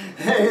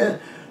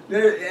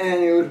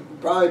 And he was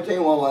probably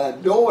thinking, well,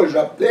 that doe was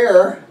up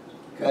there,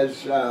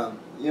 because,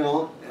 you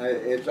know,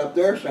 it's up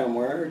there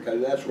somewhere,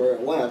 because that's where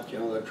it went, you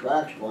know, the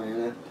track's going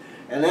in it.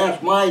 And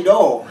that's my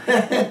doe.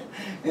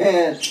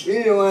 And he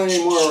didn't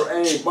want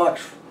any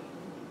bucks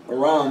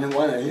around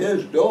one of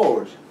his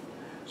does.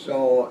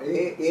 So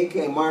he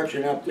came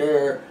marching up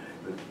there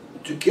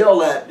to kill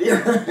that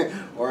deer,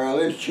 or at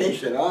least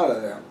chase it out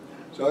of there.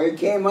 So he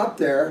came up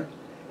there,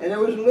 and there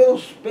was a little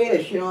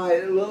space, you know,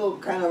 a little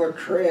kind of a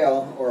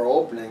trail or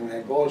opening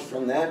that goes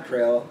from that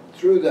trail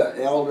through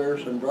the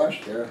elders and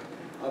brush there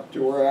up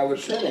to where I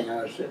was sitting.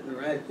 I was sitting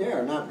right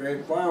there, not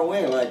very far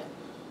away, like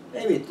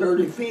maybe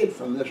 30 feet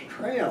from this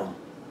trail.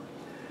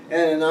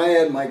 And I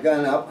had my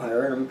gun up. I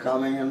heard him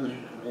coming,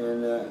 and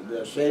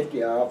the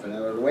safety off, and I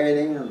was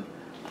waiting,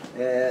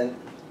 and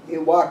he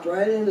walked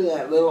right into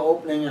that little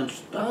opening and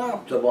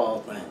stopped, of all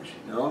things,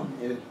 you know.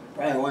 He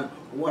probably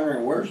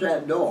wondering, where's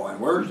that doe and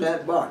where's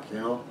that buck, you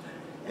know.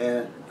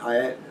 And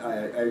I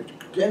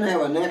didn't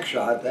have a neck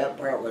shot. That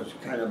part was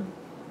kind of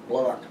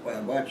blocked by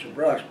a bunch of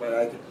brush, but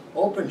I could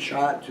open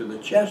shot to the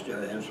chest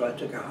area, and so I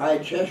took a high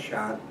chest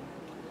shot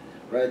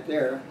right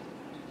there,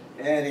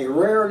 and he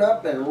reared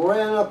up and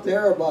ran up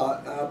there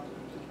about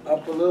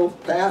up a little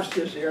past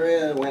this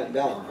area and went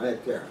down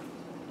right there.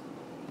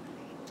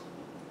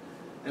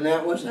 And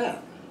that was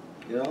that,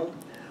 you know.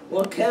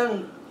 Well,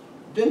 Ken,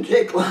 didn't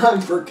take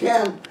long for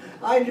Ken.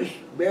 I just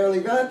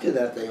barely got to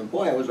that thing. And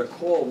boy, it was a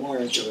cold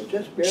morning, so it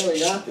just barely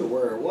got to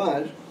where it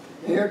was.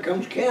 And here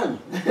comes Ken.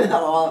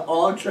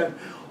 all of a sudden,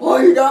 oh,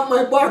 you got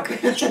my buck.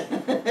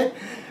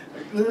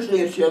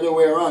 Usually it's the other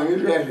way around.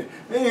 Usually I say,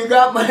 hey, you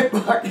got my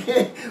buck. We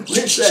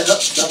set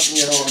up something,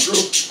 you know, a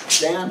group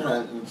stand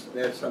hunt, and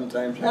that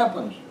sometimes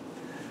happens.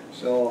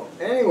 So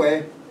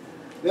anyway,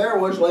 there it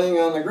was laying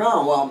on the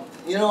ground. Well,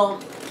 you know,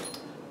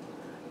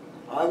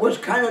 I was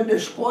kind of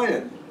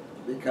disappointed,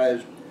 because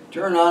it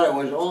turned out it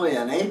was only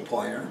an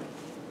 8-pointer,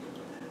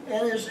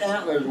 and his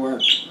antlers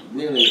weren't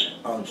really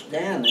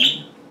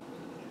outstanding,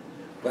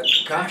 but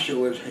gosh, it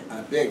was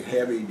a big,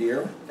 heavy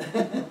deer,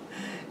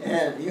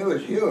 and he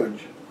was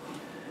huge.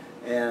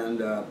 And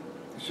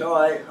so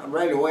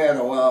right away I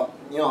thought, well,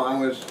 you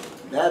know,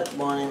 that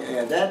morning,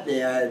 that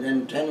day I had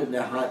intended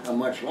to hunt a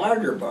much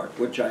larger buck,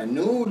 which I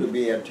knew to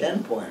be a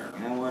 10-pointer.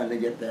 I wanted to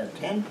get that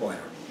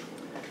 10-pointer.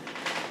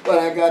 But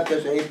I got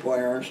this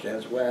 8-pointer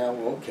instead. Well,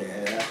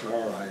 okay, that's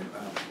all right.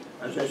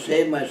 As I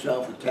saved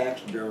myself a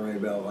taxidermy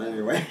bill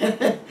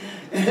anyway.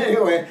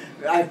 Anyway,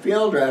 I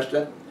field dressed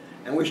it,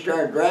 and we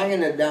started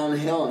dragging it down the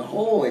hill, and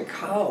holy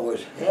cow, it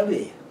was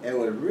heavy. It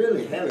was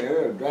really heavy. I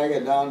would drag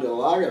it down to the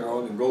logging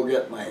road and go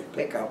get my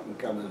pickup and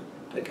come and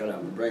pick it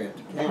up and bring it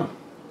to camp.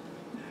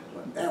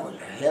 But that was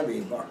a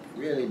heavy buck,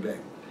 really big.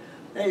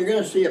 Now you're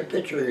going to see a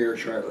picture here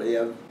shortly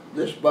of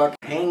this buck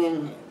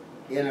hanging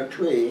in a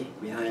tree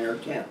behind our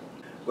tent.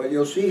 But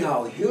you'll see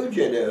how huge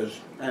it is.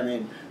 I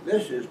mean,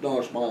 this is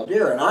no small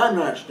deer, and I'm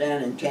not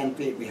standing 10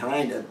 feet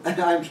behind it.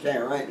 I'm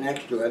standing right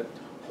next to it,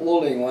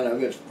 holding one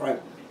of its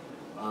front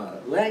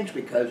legs,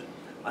 because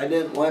I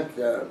didn't want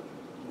the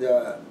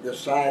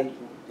side,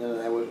 you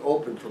know, that was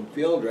open from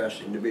field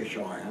dressing to be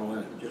showing. I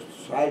wanted just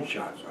side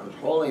shots. I was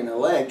holding the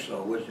leg,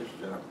 so it was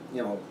just a,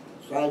 you know,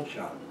 side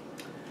shot.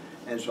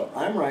 And so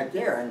I'm right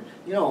there, and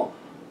you know,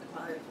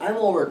 I'm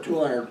over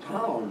 200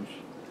 pounds.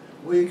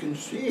 Well, you can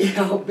see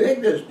how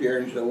big this deer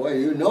is. So, well,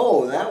 you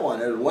know that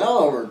one is well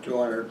over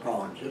 200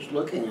 pounds, just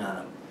looking at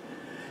him.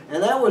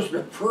 And that was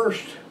the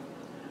first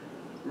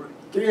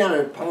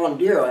 300-pound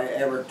deer I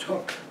ever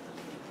took,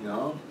 you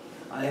know.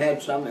 I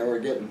had some that were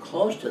getting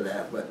close to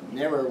that, but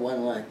never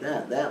one like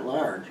that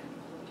large.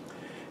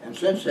 And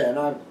since then,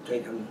 I've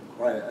taken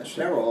quite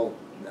several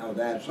of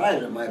that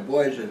size, and my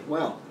boys as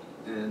well.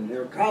 And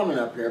they're common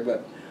up here,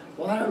 but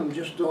a lot of them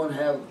just don't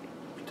have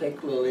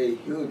particularly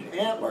huge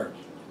antlers.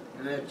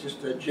 And it's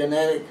just a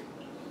genetic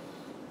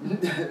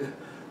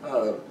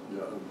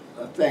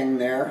a thing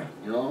there.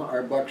 You know,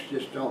 our bucks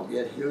just don't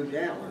get huge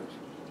antlers,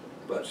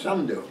 but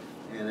some do,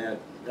 and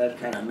that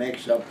kind of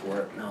makes up for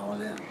it now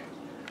and then.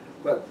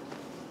 But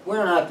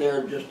we're not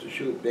there just to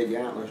shoot big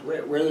antlers.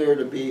 We're there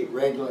to be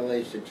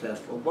regularly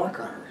successful buck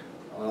hunters.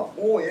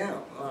 Oh yeah,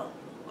 I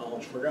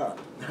almost forgot.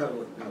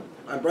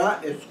 I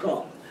brought, it's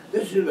called,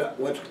 this is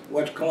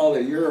what's called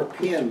a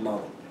European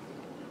mount.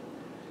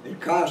 It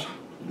costs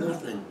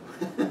nothing.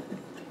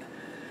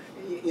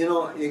 You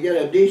know, you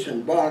get a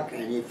decent buck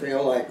and you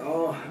feel like,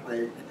 oh,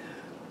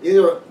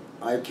 either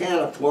I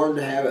can't afford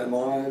to have it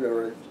mounted,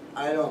 or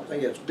I don't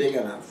think it's big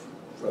enough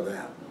for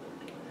that.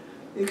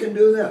 You can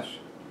do this.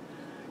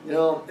 You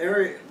know,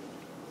 every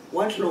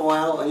once in a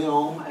while, you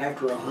know,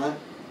 after a hunt,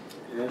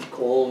 and it's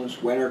cold and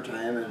it's winter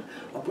time, and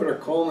I'll put a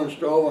Coleman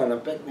stove on a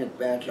picnic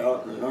bench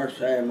out on the north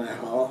side of my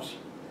house.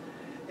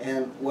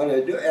 And what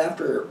I do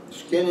after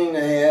skinning the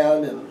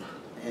head,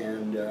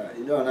 and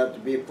you don't have to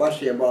be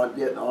fussy about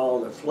getting all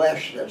the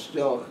flesh that's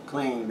still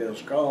clinging to the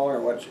skull or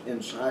what's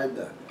inside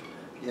the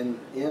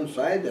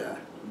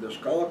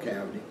skull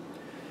cavity.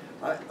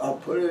 I'll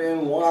put it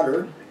in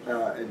water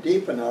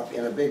deep enough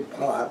in a big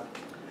pot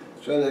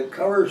so that it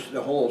covers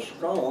the whole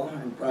skull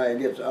and probably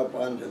gets up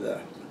onto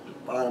the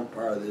bottom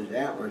part of these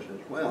antlers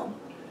as well.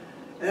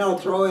 And I'll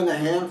throw in a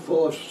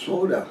handful of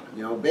soda,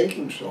 you know,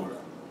 baking soda,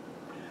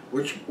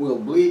 which will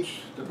bleach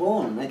the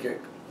bone, make it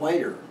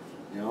whiter,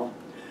 you know.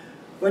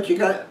 But you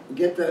got to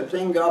get the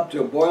thing up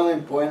to a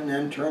boiling point and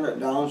then turn it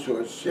down so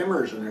it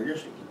simmers and it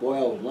just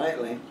boils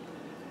lightly.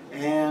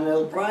 And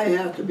it'll probably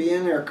have to be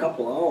in there a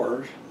couple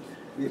hours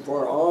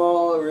before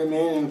all the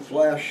remaining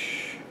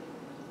flesh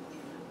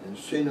and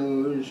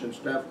sinews and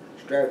stuff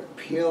start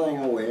peeling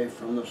away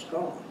from the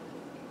skull.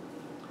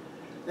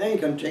 Then you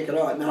can take it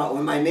out. Now,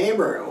 when my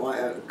neighbor,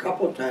 a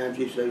couple of times,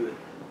 he said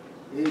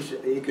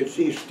he could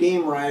see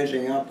steam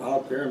rising up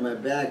out there in my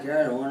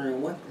backyard. I'm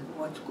wondering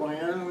what's going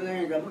on over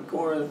there. He got to go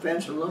over the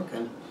fence and look,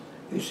 and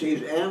he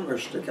sees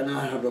antlers sticking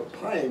out of a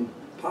pot. And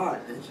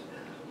he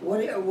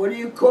said, what are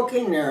you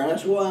cooking there? And I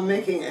said, well, I'm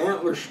making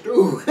antler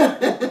stew.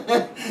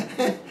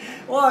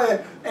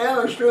 Well,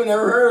 antler stew,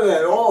 never heard of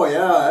that. Oh,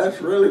 yeah, that's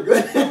really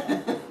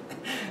good.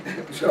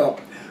 So,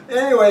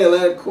 anyway,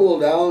 let it cool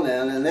down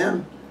then, and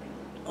then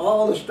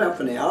all the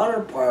stuff in the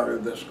outer part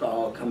of the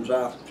skull comes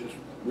off just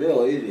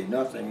real easy,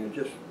 nothing, it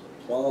just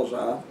falls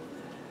off.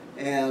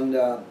 And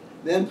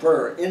then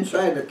for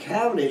inside the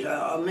cavities,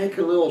 I'll make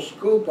a little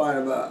scoop out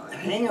of a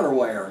hanger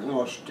wire, you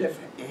know, a stiff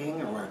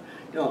hanger wire.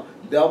 You know,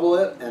 double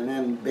it and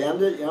then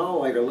bend it, you know,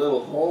 like a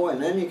little hoe,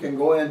 and then you can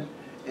go in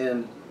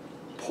and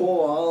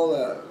pull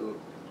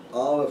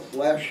all the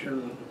flesh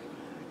and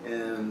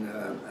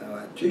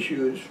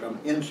tissues from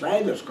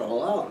inside the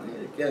skull out, and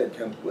you get it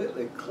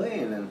completely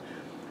clean. And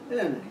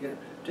then you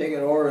take it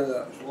over to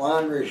the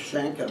laundry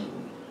sink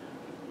and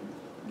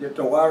get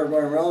the water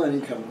going around,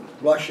 and you can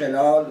flush it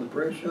out, and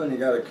pretty soon you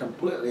got a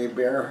completely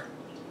bare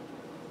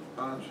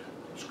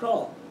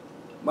skull,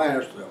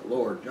 minus the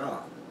lower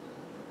jaw.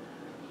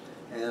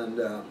 And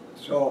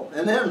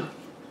and then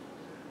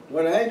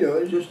what I do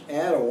is just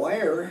add a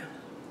wire.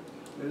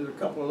 There's a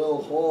couple of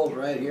little holes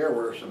right here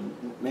where some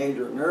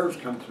major nerves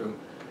come through.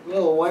 A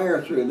little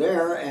wire through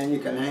there, and you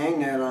can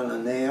hang that on a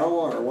nail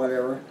or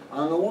whatever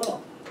on the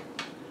wall.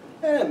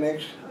 And it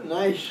makes a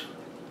nice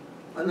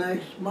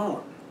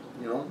mount,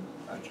 you know,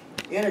 an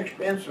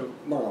inexpensive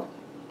mount.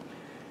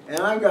 And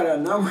I've got a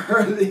number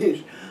of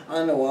these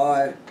on the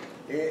wall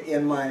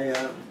in my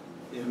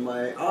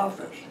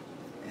office,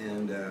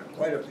 and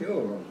quite a few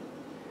of them.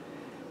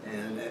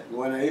 And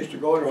when I used to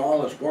go to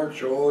all the sports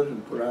shows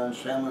and put on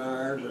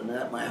seminars and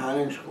at my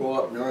hunting school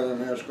up in northern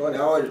Minnesota,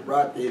 I always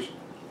brought these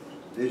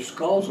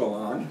skulls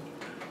along,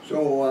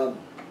 so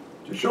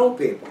to show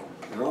people,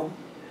 you know.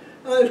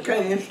 Well, it's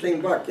kind of interesting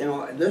buck, you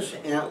know.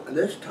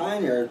 This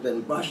tine here has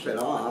been busted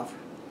off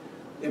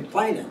in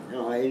fighting. You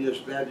know,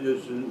 that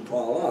just didn't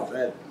fall off.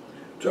 That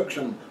took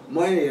a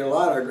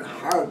lot of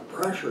hard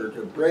pressure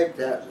to break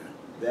that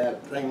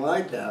thing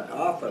like that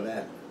off of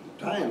that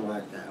tine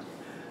like that.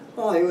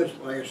 Well, he was,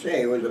 like I say,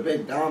 he was a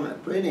big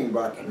dominant breeding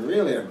buck and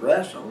really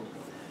aggressive,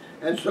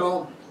 and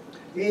so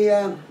he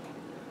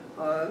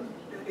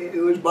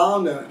was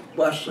bound to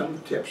bust some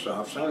tips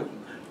off.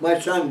 My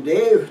son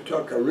Dave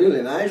took a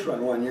really nice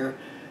one year,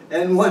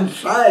 and one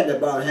side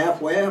about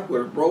halfway up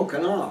was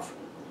broken off.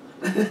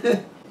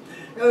 It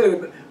was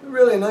a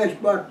really nice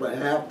buck, but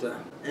half the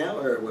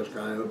antler was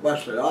kind of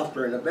busted off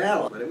during the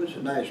battle. But it was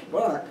a nice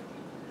buck,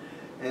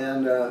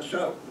 and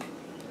so,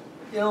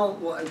 you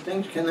know,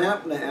 things can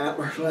happen to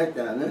antlers like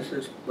that. And this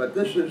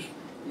is,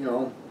 you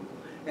know,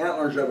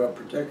 antlers of a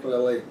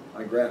particularly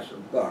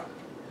aggressive buck,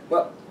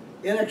 but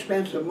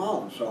inexpensive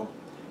mount. So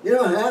you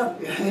don't have.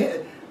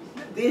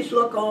 These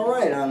look all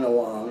right on the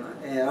wall,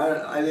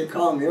 and they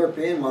call them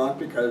European mount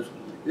because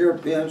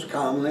Europeans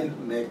commonly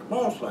make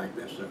mounts like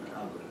this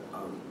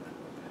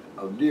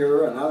of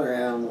deer and other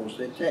animals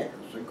they take.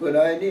 It's a good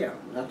idea,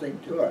 nothing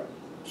to it.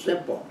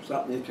 Simple,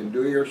 something you can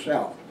do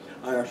yourself.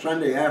 On a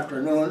Sunday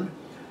afternoon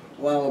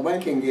while the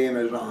biking game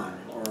is on,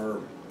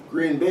 or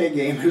Green Bay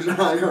game is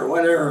on or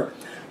whatever.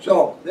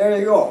 So there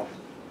you go.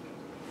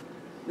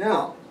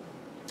 Now,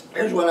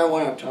 here's what I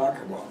want to talk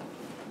about.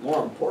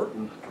 More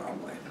important,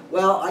 probably.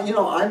 Well, you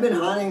know, I've been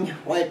hunting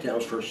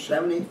whitetails for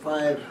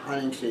 75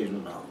 hunting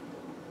seasons now.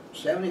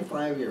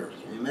 75 years.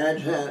 Can you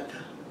imagine that?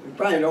 You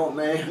probably don't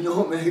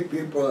know many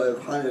people that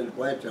have hunted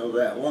whitetails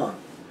that long.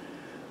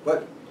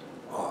 But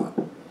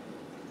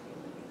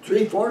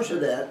 3/4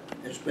 of that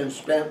has been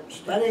spent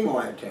studying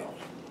whitetails.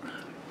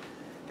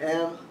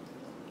 And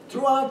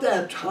throughout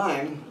that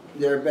time,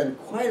 there have been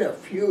quite a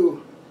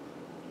few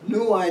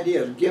new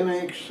ideas,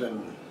 gimmicks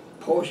and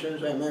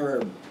potions. I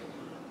remember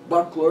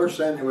buck lure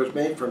scent. It was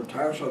made from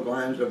tarsal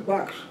glands of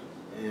bucks.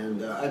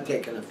 And I'd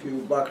taken a few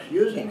bucks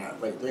using it,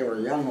 like they were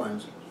young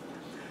ones.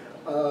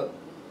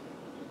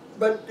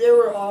 But there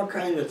were all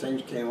kinds of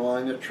things came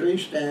along, the tree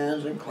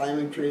stands and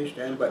climbing tree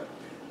stands, but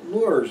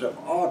lures of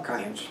all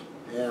kinds.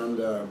 And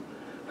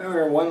I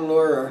remember one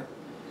lure,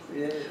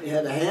 it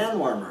had a hand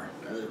warmer.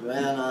 It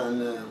ran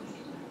on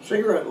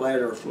cigarette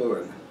lighter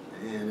fluid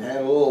and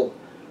had a little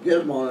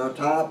gizmo on the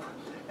top,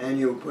 and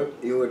you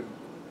would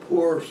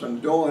pour some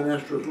doe and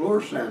estrus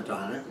lure scent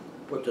on it,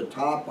 put the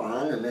top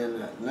on, and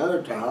then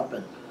another top,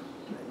 and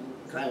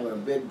kind of a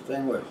big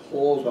thing with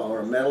holes all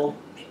over metal.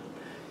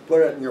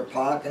 Put it in your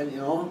pocket, you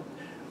know,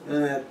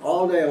 and then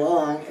all day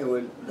long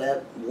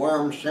that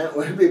warm scent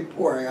would be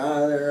pouring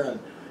out of there, and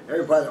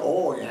everybody,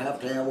 oh, you have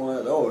to have one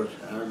of those.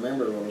 I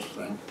remember those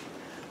things.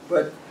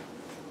 But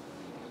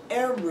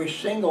every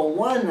single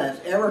one that's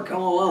ever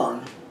come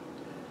along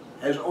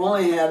has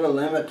only had a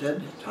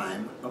limited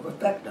time of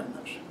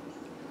effectiveness.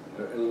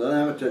 A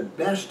limited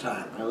best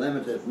time, a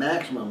limited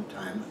maximum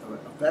time of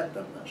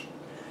effectiveness.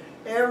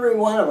 Every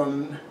one of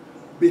them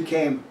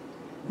became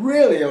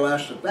really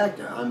less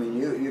effective. I mean,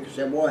 you could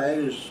say, boy,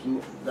 it just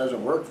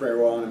doesn't work very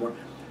well anymore.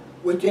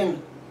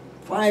 Within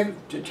 5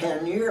 to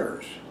 10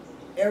 years,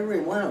 every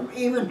one of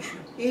them,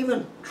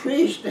 even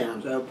tree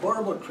stands,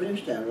 portable tree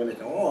stands, when they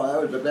go, oh,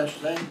 that was the best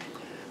thing.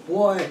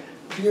 Boy,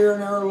 deer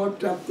never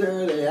looked up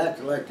there. They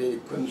acted like they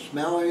couldn't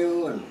smell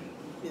you, and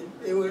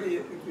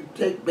you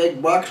take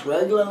big bucks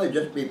regularly,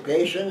 just be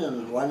patient,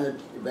 and one would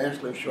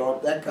eventually show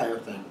up, that kind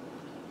of thing.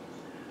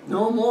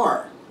 No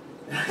more.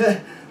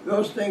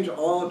 Those things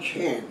all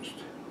changed.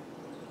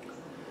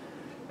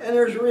 And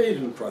there's a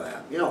reason for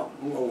that. You know,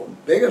 the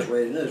biggest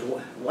reason is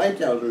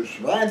whitetails who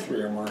survive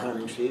 3 or more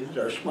hunting seasons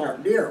are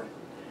smart deer.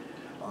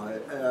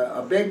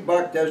 A big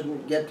buck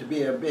doesn't get to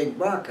be a big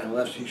buck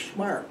unless he's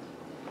smart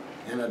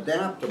and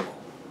adaptable.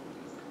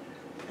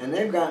 And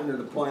they've gotten to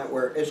the point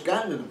where,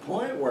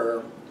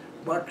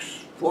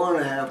 bucks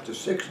 4.5 to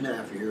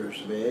 6.5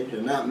 years of age,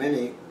 and not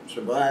many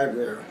survive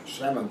their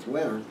 7th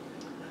winter,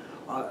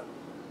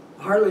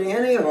 hardly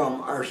any of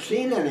them are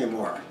seen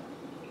anymore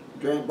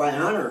by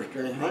hunters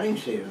during hunting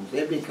seasons.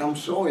 They become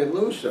so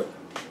elusive.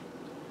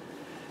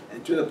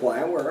 And to the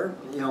point where,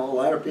 you know, a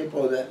lot of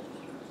people that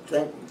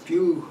think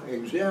few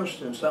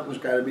exist and something's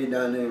got to be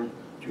done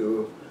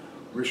to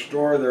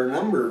restore their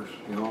numbers,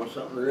 you know,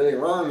 something's really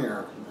wrong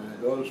here.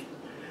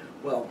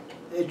 Well,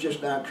 it's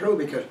just not true,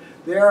 because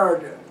there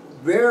are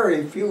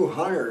very few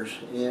hunters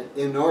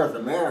in North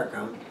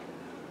America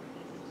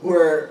who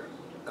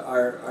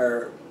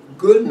are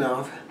good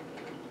enough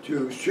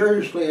to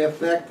seriously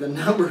affect the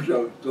numbers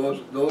of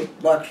those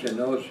bucks in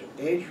those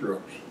age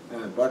groups,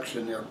 bucks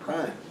in their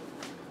prime.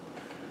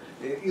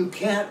 You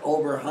can't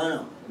overhunt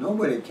them.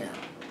 Nobody can.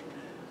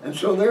 And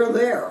so they're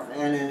there.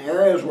 And in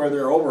areas where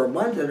they're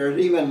overabundant, there's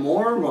even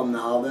more of them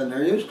now than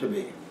there used to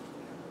be.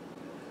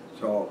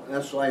 So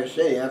that's why I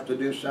say you have to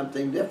do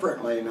something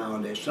differently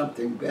nowadays,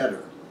 something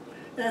better.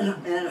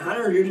 And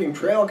hunters using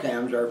trail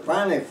cams are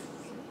finally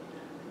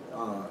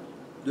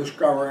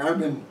discovering, I've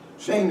been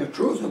saying the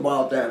truth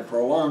about that for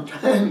a long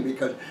time,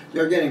 because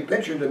they're getting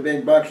pictures of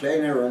big bucks they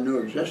never knew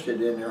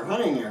existed in their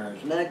hunting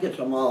areas, and that gets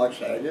them all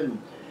excited,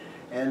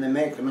 and they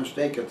make the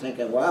mistake of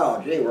thinking,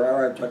 wow, gee,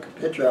 wherever I took a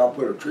picture, I'll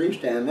put a tree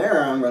stand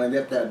there, I'm going to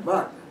get that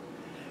buck.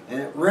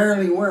 And it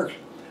rarely works.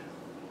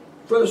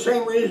 For the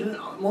same reason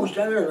most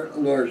other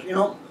lures, you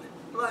know,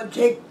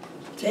 take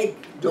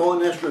doe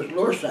and estrus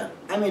lure scent.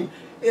 I mean,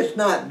 it's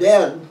not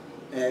dead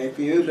if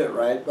you use it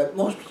right, but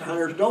most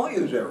hunters don't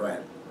use it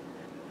right.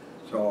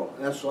 So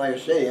that's why I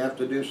say you have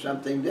to do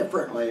something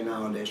differently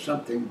nowadays,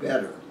 something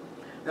better.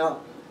 Now,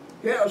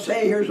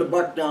 say here's a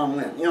buck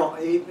downwind. You know,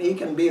 he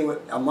can be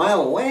a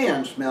mile away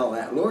and smell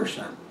that lure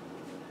scent.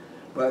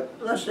 But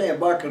let's say a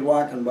buck is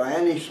walking by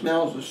and he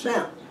smells the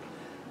scent.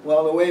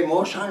 Well, the way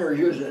most hunters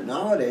use it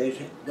nowadays,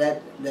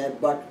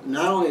 that buck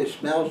not only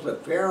smells the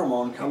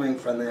pheromone coming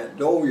from that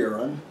doe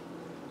urine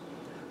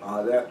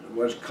that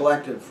was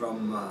collected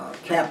from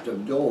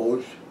captive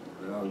does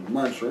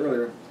months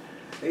earlier,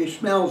 he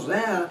smells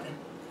that,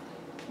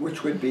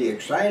 which would be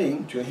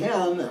exciting to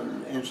him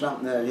and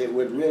something that it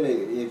would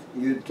really,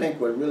 you'd think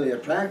would really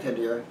attract a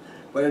deer,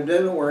 but it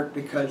doesn't work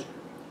because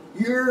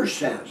your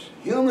sense,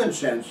 human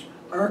sense,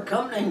 are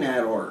accompanying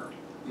that order.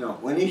 You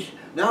know,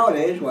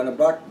 nowadays when a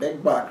buck,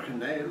 big buck,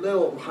 and a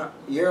little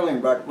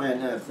yearling buck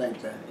might not think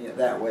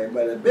that way,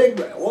 but a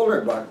big,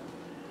 older buck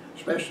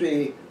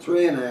especially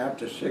 3.5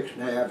 to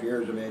 6.5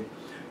 years of age,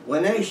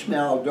 when they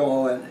smell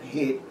doe and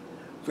heat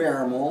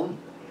pheromone,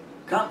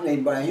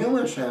 accompanied by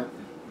human scent,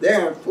 they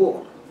aren't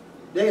fooled.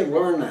 They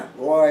learn that.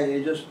 Boy,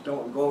 you just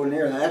don't go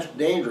near that. That's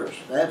dangerous.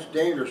 That's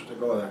dangerous to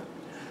go there.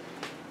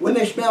 When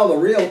they smell the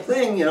real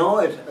thing, you know,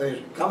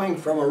 it's coming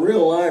from a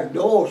real live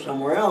doe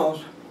somewhere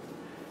else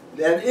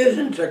that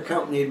isn't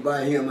accompanied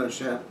by human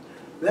scent,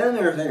 then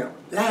they're thinking,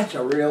 that's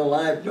a real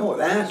live doe.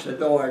 That's a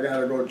doe I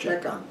gotta go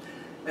check on.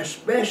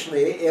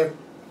 Especially if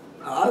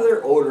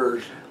other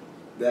odors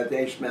that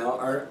they smell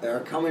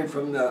are coming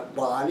from the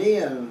body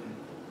and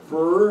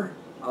fur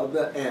of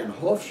the, and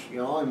hoofs, you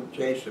know, in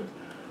case of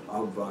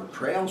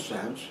trail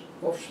scents.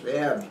 Hoofs, they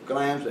have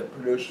glands that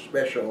produce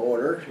special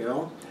odors, you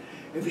know.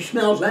 If he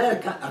smells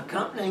that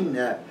accompanying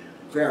that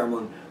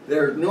pheromone,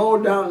 there's no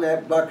doubt in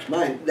that buck's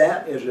mind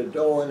that is a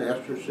doe in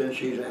estrus and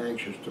she's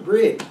anxious to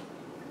breed.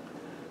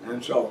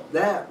 And so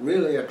that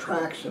really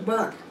attracts the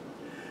buck.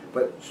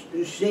 But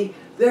you see,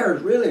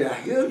 there's really a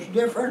huge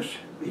difference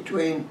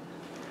between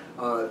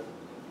the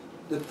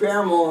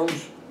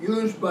pheromones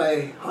used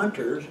by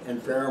hunters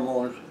and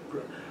pheromones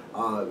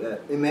that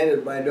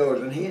emitted by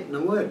does and heat in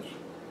the woods.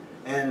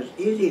 And it's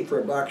easy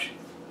for bucks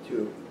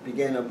to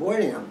begin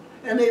avoiding them.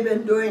 And they've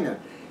been doing it.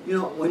 You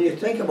know, when you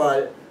think about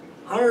it,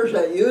 hunters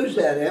that use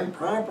that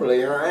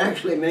improperly are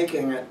actually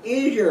making it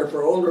easier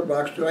for older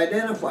bucks to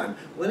identify them.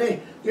 When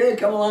here they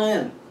come along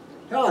in,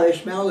 oh, they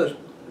smell this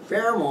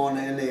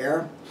pheromone in the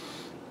air.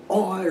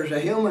 Oh, there's a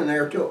human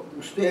there too.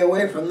 Stay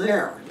away from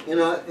there. You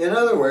know, in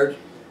other words,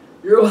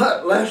 you're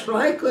less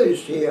likely to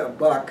see a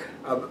buck,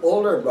 an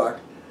older buck,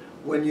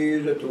 when you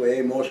use it the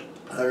way most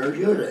hunters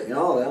use it. You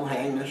know, they'll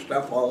hang this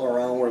stuff all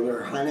around where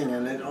they're hunting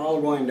and it's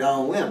all going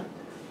downwind.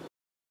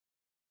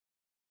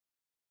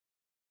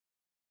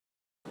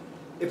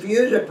 If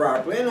you use it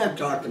properly, and I've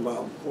talked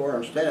about before,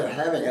 instead of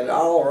having it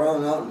all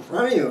around out in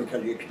front of you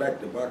because you expect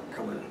the buck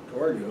coming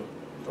toward you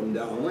from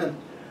downwind,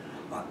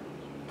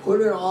 put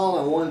it all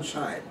on one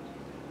side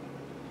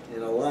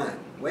in a line,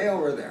 way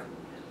over there.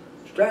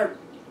 Start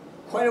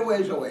quite a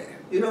ways away.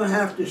 You don't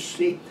have to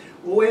see.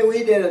 The way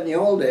we did it in the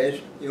old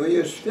days, we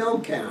used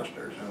film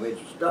canisters, and we'd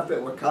stuff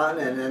it with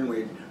cotton, and then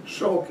we'd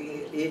soak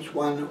each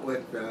one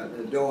with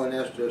the doe and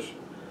estrus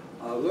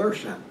lure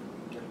scent.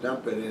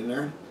 Dump it in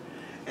there,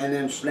 and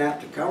then snap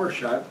the cover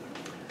shut.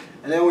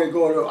 And then we'd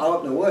go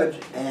out in the woods,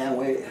 and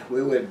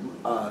we would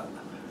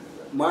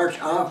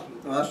march off,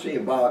 let's see,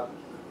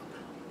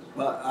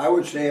 I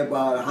would say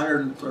about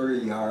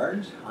 130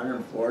 yards,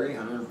 140,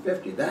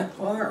 150, that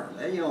far.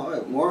 You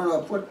know, more than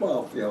a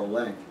football field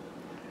length.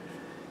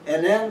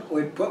 And then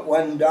we'd put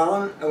one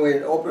down, and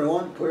we'd open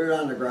one, put it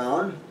on the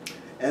ground,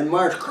 and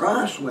march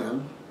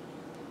crosswind.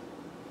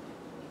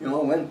 You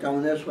know, wind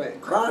coming this way,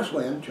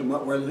 crosswind to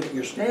where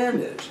your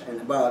stand is.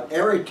 And about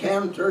every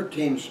 10,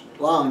 13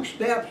 long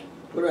steps,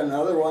 put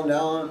another one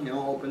down, you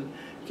know, open,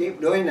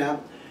 keep doing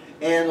that.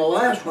 And the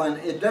last one,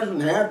 it doesn't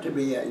have to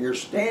be at your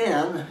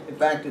stand. In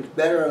fact, it's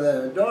better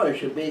than a doe. It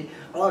should be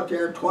out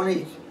there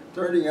 20,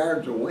 30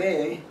 yards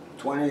away,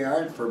 20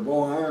 yards for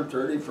bow arm,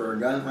 30 for a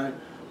gun hunt,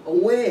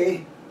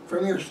 away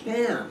from your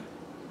stand.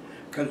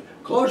 Because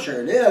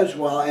closer it is,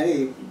 well,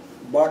 any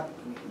buck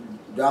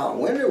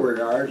downwind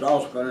regard is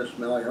also going to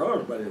smell your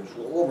odors, but it's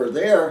over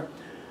there,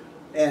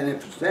 and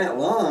if it's that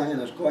long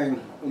and it's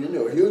going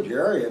into a huge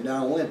area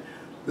downwind,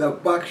 the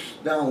bucks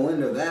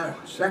downwind of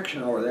that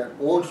section over there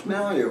won't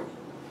smell you.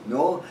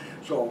 No?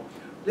 So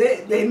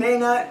they may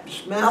not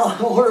smell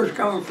odors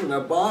coming from the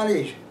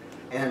bodies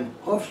and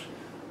hoofs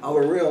of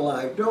a real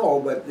live doe,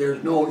 but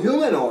there's no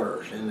human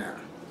odors in there.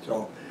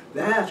 So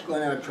that's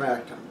going to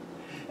attract them.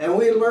 And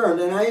we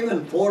learned, and I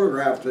even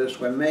photographed this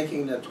when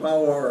making the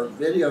 12-hour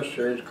video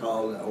series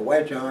called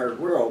Whitetails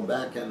World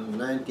back in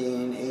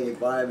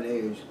 1985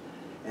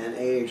 and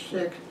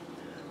 86,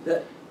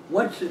 that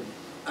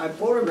I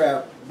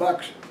photographed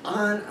bucks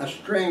on a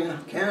string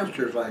of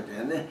canisters like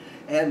that,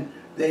 and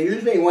they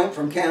usually went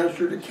from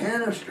canister to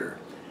canister.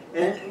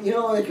 And you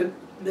know,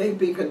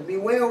 they could be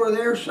way over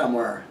there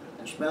somewhere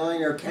and smelling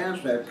your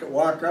canister. They'd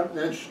walk up and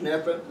then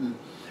sniff it, and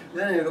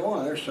then they'd go,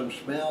 oh, there's some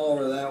smell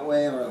over that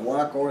way, or they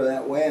walk over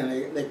that way,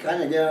 and they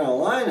kind of get on a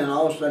line, and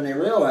all of a sudden they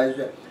realize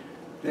that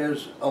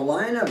there's a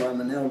line of them,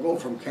 and they'll go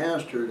from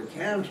canister to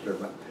canister.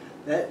 But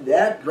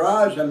that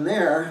draws them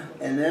there,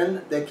 and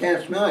then they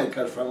can't smell you,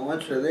 because from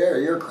once they're there,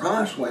 you're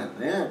crosswind.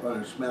 They aren't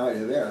going to smell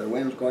you there. The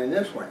wind's going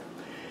this way.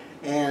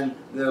 And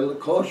the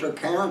closer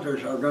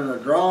counters are going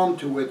to draw them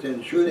to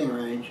within shooting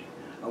range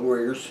of where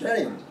you're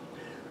sitting.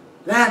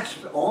 That's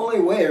the only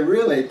way,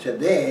 really,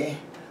 today,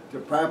 to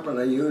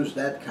properly use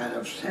that kind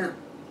of scent.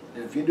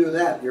 And if you do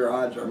that, your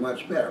odds are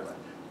much better. But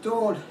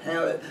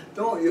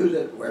don't use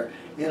it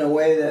in a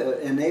way that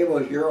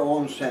enables your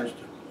own sense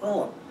to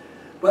follow.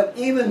 But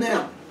even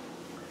then,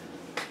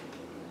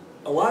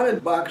 a lot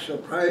of bucks will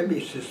probably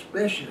be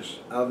suspicious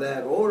of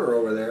that odor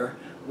over there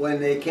when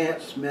they can't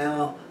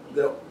smell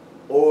the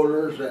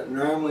odors that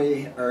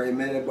normally are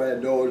emitted by a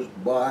doe's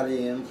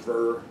body and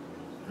fur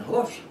and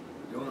hoofs.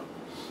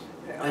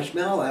 I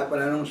smell that,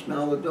 but I don't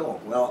smell the doe.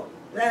 Well,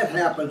 that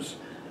happens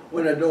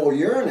when a doe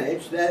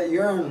urinates, that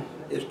urine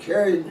is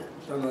carried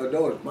from the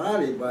doe's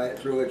body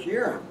through its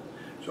urine.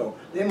 So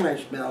they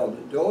might smell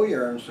the doe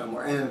urine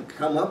somewhere and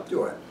come up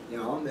to it. You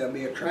know, they'll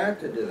be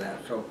attracted to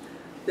that. So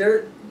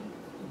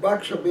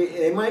bucks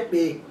they might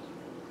be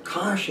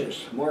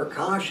cautious, more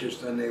cautious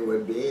than they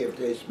would be if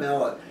they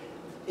smell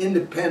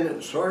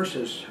independent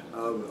sources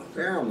of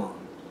pheromone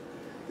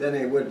than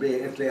they would be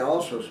if they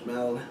also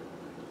smelled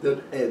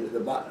the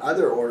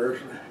other odors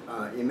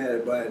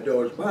emitted by a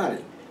doe's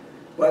body.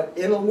 But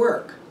it'll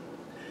work.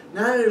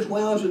 Not as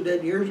well as it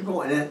did years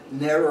ago, and it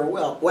never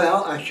will.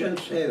 Well, I shouldn't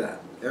say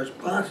that. There's a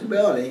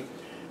possibility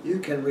you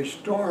can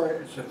restore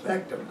its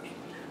effectiveness.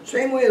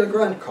 Same way the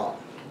grunt call.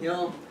 You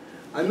know,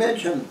 I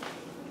mentioned,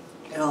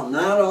 you know,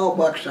 not all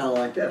bucks sound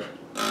like this.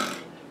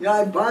 You know,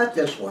 I bought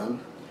this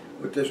one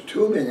with this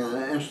tubing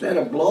on it. Instead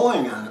of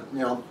blowing on it, you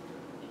know,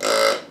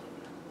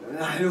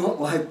 I don't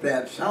like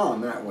that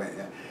sound that way.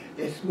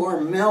 It's more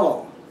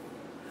mellow,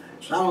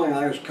 sounding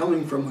like it's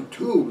coming from a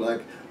tube,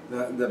 like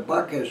the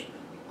buck is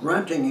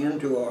grunting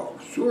into a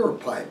sewer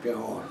pipe, you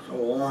know, so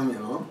long, you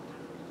know.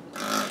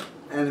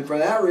 And for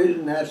that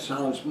reason, that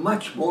sounds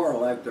much more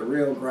like the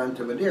real grunt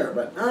of a deer,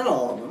 but not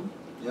all of them,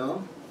 you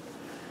know.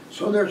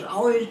 So there's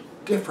always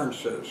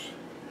differences.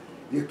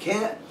 You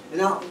can't, you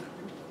know,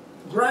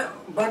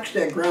 bucks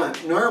that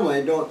grunt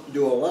normally don't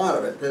do a lot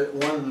of it. That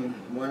one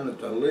with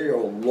the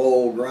real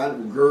low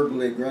grunt,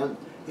 gurgly grunt,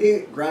 he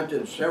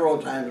grunted several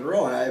times in a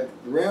row, and I've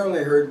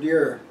rarely heard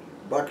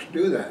bucks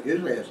do that.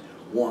 Usually it's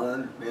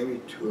one,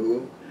 maybe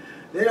two.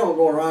 They don't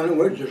go around the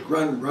woods just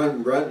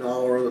grunting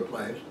all over the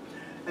place.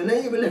 And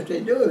then even if they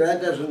do,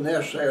 that doesn't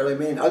necessarily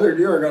mean other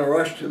deer are going to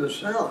rush to the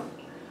sound.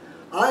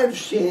 I've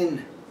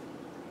seen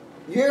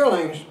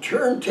yearlings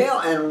turn tail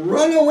and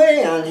run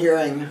away on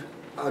hearing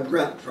a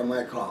grunt from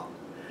my call.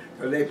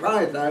 Because they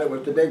probably thought it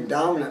was the big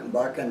dominant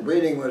buck and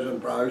breeding was in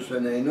progress,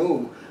 and they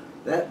knew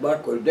that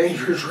buck was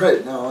dangerous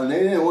right now, and they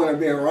didn't want to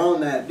be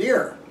around that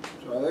deer.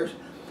 So there's,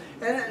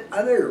 and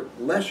other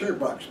lesser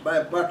bucks,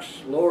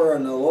 bucks lower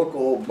in the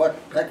local buck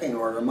pecking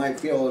order might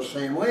feel the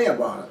same way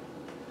about it.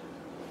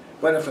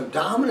 But if a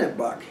dominant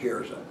buck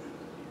hears it,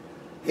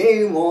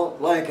 he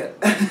won't like it.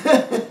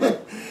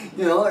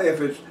 You know,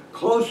 if it's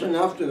close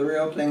enough to the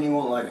real thing, he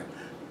won't like it.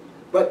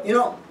 But, you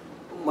know,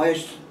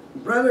 my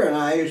brother and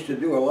I used to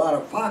do a lot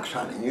of fox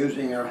hunting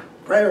using a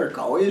predator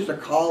call. We used to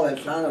call that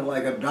sounded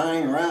like a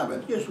dying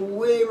rabbit, just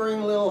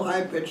wavering little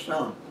high-pitched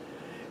sound.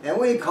 And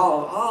we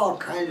called all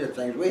kinds of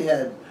things. We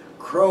had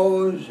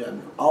crows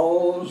and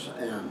owls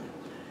and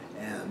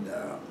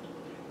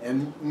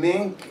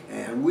mink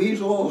and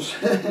weasels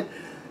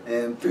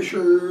and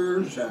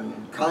fishers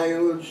and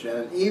coyotes,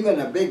 and even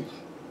a big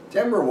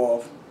timber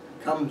wolf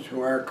comes to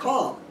our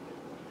call,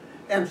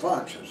 and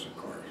foxes, of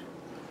course.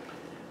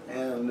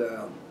 And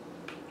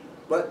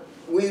but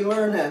we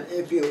learn that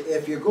if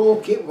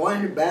you keep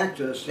winding back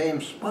to the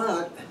same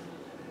spot,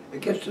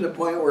 it gets to the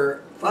point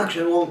where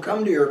foxes won't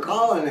come to your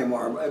call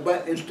anymore.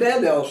 But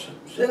instead, they'll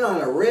sit on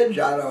a ridge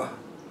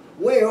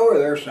way over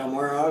there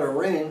somewhere, out of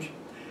range,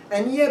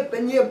 and yip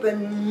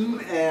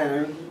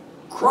and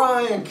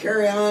cry and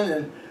carry on,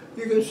 and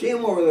you can see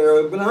them over there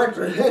with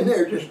binoculars, and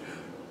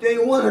they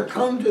want to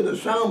come to the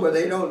sound, but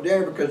they don't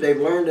dare because they've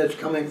learned it's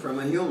coming from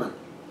a human.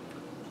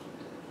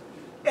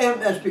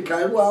 And that's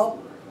because,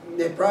 well,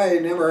 they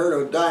probably never heard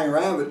of a dying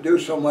rabbit do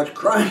so much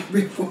crying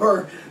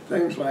before,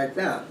 things like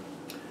that.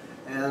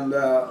 And,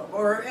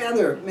 or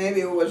other,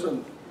 maybe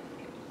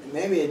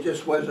it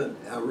just wasn't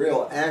a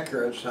real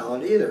accurate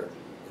sound either.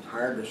 It's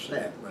hard to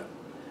say,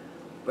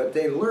 but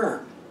they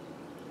learn.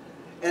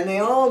 And they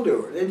all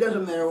do it. It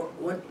doesn't matter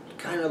what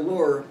kind of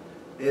lure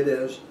it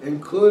is,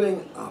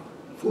 including a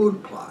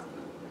food plot.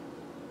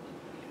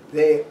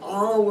 They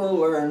all will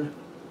learn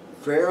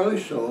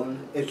fairly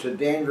soon it's a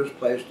dangerous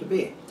place to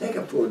be. Take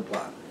a food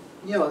plot.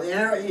 You know,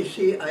 I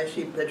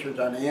see pictures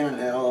on the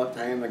internet all the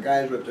time of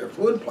guys with their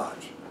food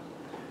plots,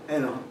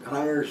 and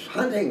hunters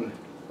hunting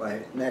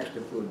next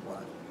to food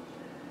plots.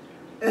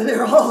 And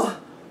they're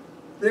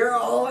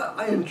all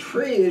in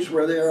trees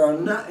where there are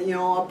not, you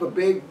know, up a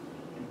big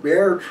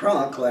bare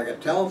trunk like a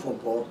telephone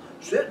pole,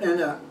 sitting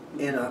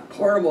in a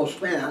portable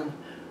stand,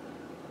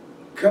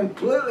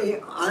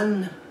 completely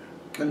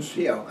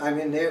unconcealed. I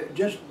mean,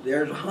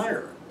 there's a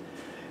hunter.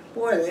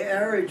 Boy, the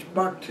average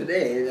buck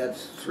today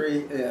that's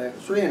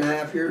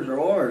 3.5 years or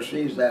older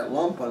sees that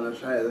lump on the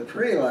side of the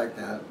tree like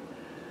that,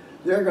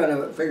 they're going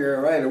to figure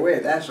right away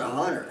that's a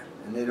hunter,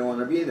 and they don't want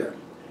to be there.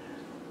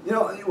 You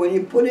know, when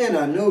you put in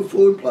a new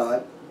food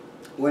plot,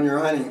 when you're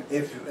hunting,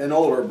 if an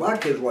older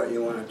buck is what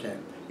you want to take,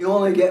 you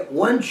only get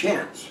one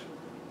chance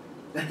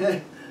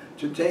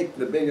to take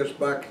the biggest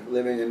buck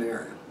living in the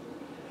area.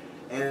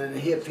 And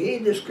if he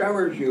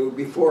discovers you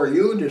before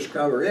you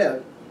discover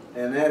it,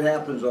 and that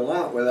happens a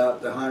lot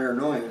without the hunter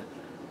knowing it,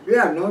 you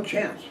have no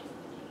chance.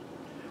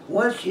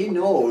 Once he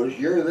knows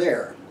you're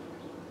there,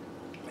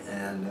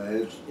 and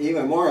it's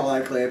even more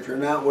likely if you're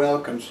not well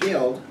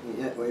concealed,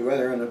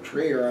 whether in a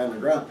tree or on the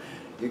ground,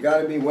 you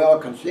got to be well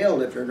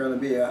concealed if you're going to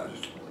be a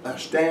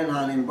stand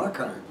hunting buck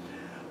hunter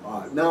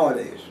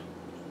nowadays,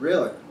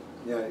 really.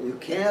 You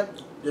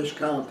can't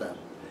discount that.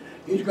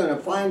 He's going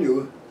to find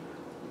you,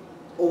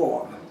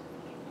 oh,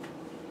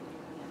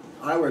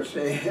 I would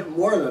say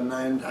more than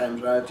 9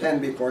 times out of 10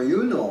 before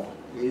you know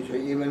he's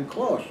even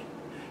close.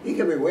 He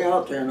could be way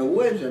out there in the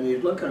woods and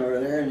he's looking over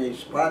there and he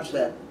spots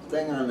that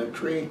thing on the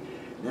tree,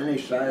 and then he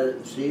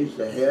sees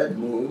the head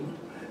move,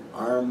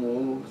 arm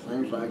move,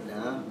 things like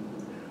that.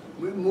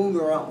 We move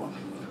around.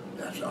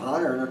 That's a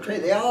hunter in a tree.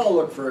 They all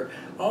look for,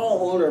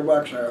 all older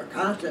bucks are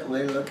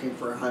constantly looking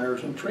for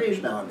hunters in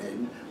trees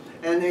nowadays.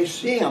 And they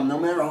see them no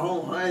matter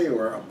how high you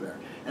are up there.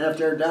 And if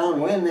they're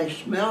downwind, they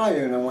smell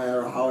you no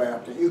matter how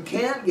after. You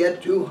can't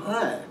get too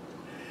high.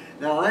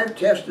 Now I've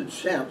tested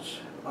scents.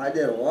 I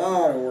did a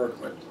lot of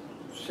work with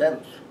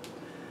scents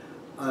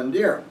on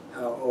deer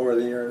over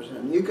the years.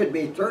 And you could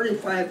be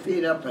 35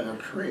 feet up in a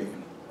tree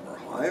or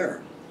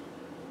higher.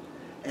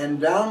 And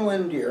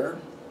downwind deer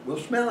will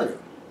smell you.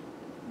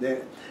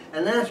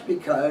 And that's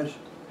because,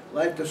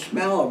 like the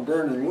smell of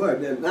burning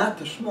wood, not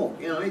the smoke.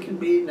 You know, you can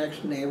be next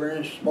to a neighbor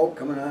and there's smoke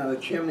coming out of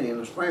the chimney in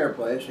his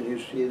fireplace and you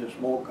see the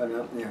smoke coming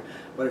up in there.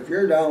 But if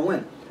you're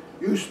downwind,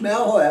 you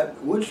smell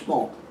that wood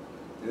smoke.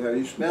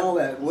 You smell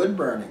that wood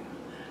burning.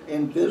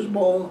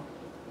 Invisible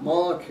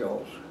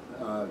molecules,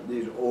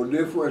 these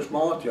odoriferous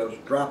molecules,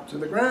 drop to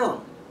the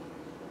ground.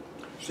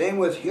 Same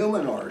with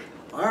human odors.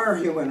 Our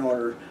human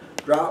odors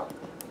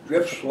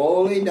drift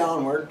slowly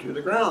downward to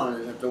the ground,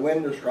 and if the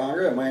wind is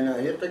stronger, it might not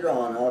hit the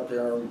ground out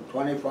there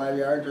 25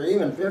 yards or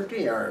even 50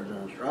 yards in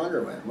a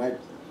stronger wind. It might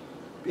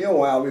be a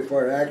while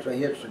before it actually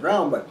hits the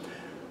ground, but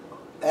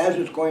as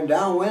it's going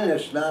downwind,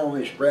 it's not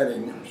only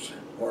spreading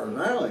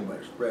horizontally,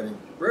 but spreading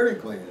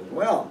vertically as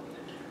well.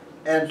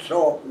 And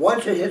so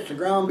once it hits the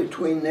ground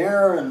between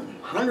there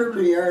and hundreds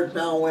of yards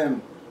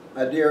downwind,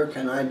 a deer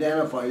can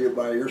identify you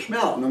by your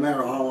smell, no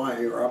matter how high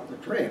you're up the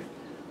tree.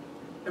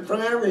 And for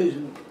that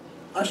reason,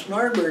 us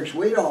Nordbergs,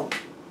 we don't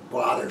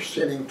bother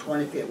sitting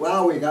 20 feet.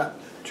 Well, we got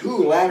 2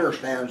 ladder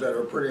stands that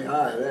are pretty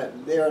high.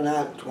 They are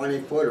not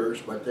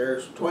 20-footers, but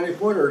there's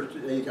 20-footers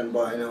that you can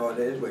buy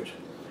nowadays, which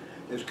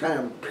is kind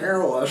of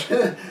perilous.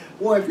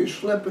 Boy, if you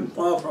slip and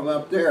fall from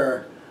up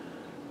there,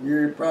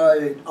 you're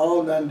probably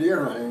all done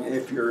deer hunting.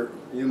 If you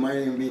might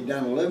even be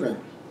done living.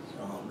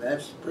 So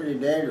that's pretty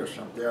dangerous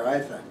up there, I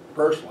think,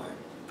 personally.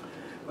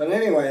 But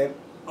anyway,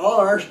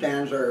 all our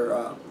stands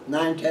are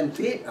 9-10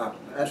 feet up.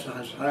 That's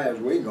as high as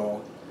we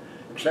go,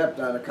 except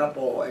on a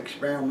couple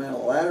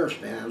experimental ladder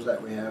stands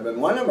that we have.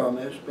 And one of them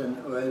has been,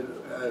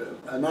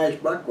 a nice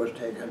buck was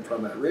taken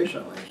from it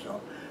recently.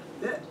 So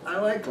I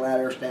like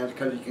ladder stands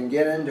because you can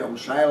get into them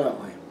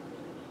silently.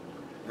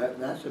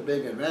 That's a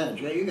big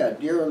advantage. You got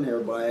deer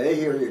nearby, they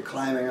hear you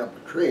climbing up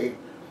a tree,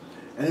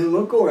 and then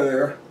look over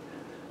there,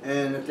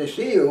 and if they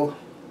see you,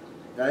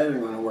 that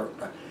isn't going to work.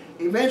 But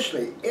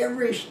eventually,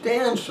 every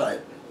stand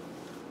site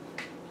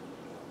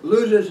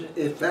loses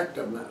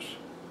effectiveness.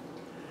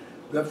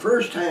 The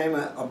first time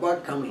a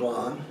buck comes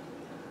along,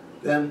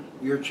 then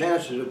your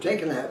chances of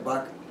taking that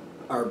buck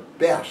are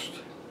best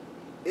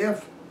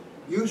if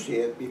you see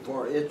it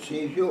before it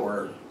sees you,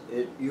 or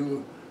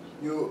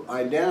you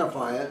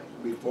identify it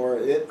before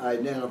it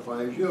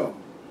identifies you.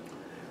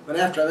 But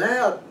after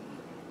that,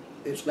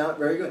 it's not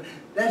very good.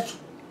 That's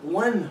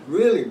one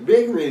really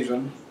big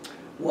reason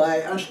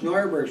why us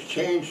Nordbergs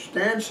change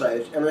stand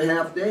sites every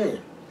half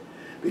day.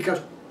 Because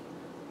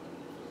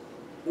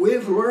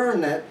we've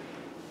learned that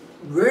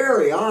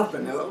very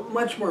often,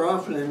 much more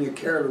often than you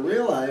care to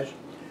realize,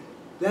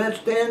 that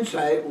stand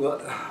site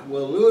will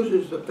lose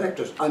its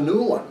effectiveness. A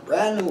new one,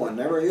 brand new one,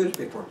 never used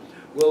before,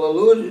 will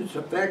lose its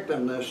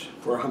effectiveness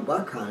for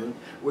buck hunting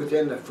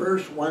within the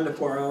first 1 to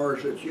 4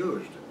 hours it's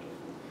used.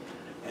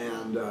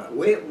 And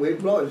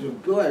we've always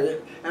enjoyed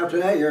it. After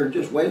that, you're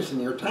just wasting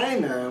your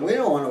time there, and we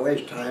don't want to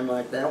waste time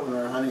like that when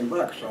we're hunting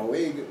bucks, so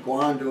we go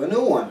on to a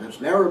new one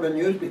that's never been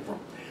used before.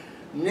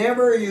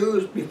 Never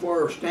used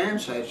before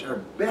stand sites are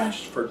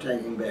best for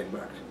taking big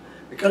bucks,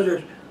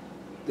 because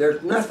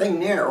there's nothing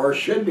there, or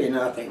should be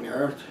nothing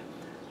there,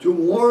 to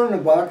warn the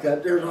buck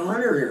that there's a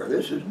hunter here.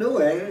 This is new.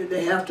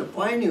 They have to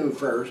find you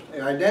first,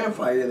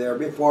 identify you there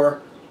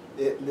before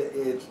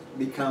it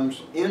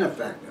becomes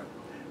ineffective.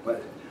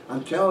 But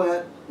until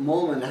that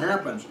moment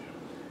happens,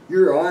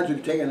 your odds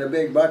of taking a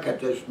big buck at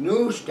this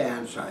new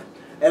stand site,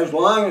 as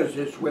long as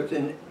it's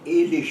within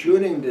easy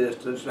shooting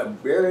distance of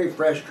very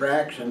fresh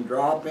tracks and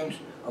droppings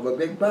of a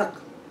big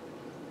buck.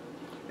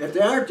 If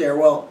they aren't there,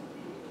 well,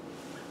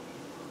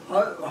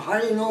 how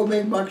do you know a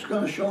big buck's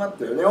going to show up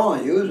there? They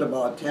only use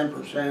about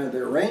 10% of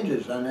their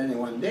ranges on any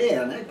one day,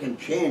 and that can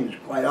change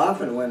quite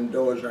often when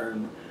does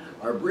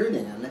are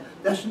breeding. And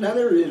that's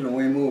another reason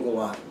we move a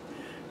lot,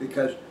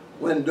 because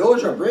when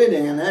does are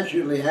breeding, and that's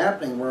usually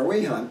happening where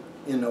we hunt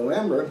in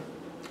November,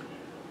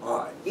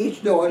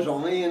 each doe is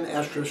only in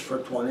estrus for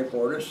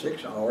 24 to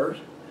 6 hours,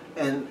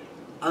 and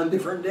on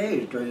different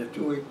days during a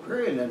 2-week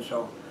period. And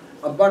so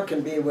a buck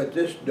can be with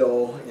this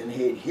doe in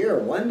heat here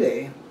one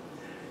day,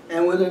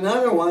 and with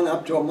another one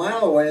up to a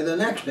mile away the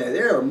next day.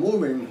 They're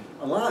moving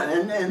a lot,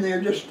 and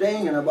they're just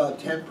staying in about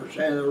 10%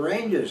 of the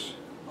ranges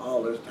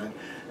all this time.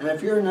 And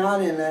if you're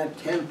not in that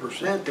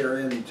 10% they're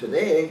in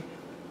today,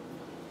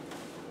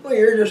 Well,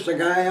 you're just a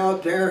guy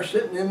out there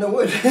sitting in the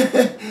woods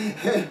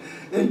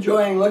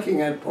enjoying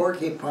looking at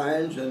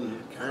porcupines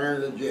and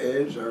Canada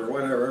jays or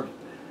whatever,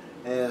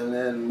 and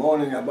then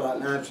moaning about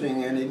not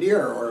seeing any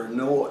deer or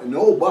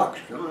no bucks,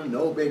 you know,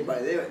 no big buck.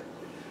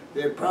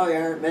 There probably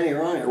aren't many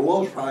around here.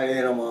 Wolves probably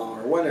ate them all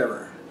or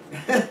whatever.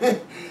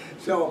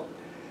 So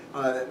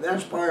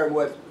that's part of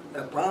what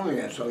the problem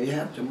is. So you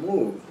have to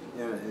move,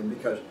 you know, and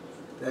because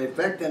the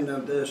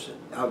effectiveness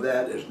of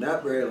that is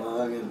not very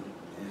long, and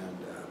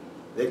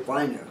they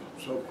find you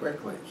so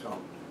quickly. So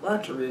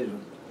lots of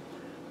reasons.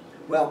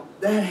 Well,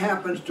 that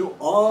happens to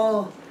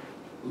all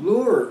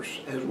lures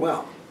as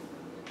well.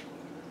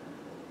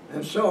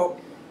 And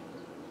so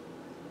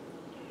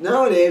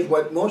nowadays,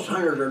 what most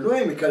hunters are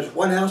doing, because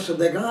what else have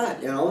they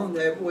got? You know,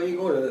 when you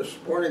go to the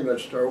sporting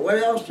goods store, what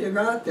else do you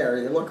got there?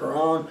 You look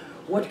around.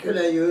 What could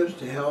I use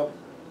to help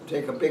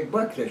take a big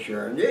buck this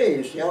year? And yeah,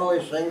 you see all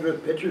these things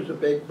with pictures of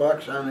big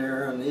bucks on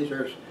there, and these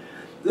are,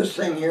 this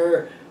thing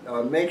here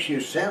makes you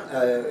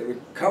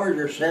covers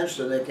your scent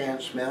so they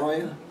can't smell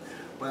you.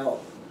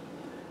 Well,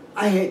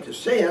 I hate to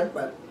say it,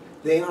 but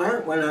they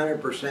aren't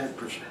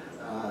 100%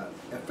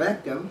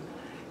 effective,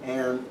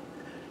 and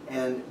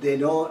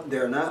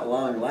they're not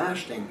long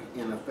lasting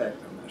in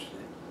effectiveness.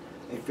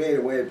 They fade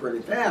away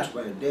pretty fast,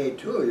 but at day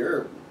 2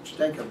 you're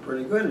stinking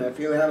pretty good, and if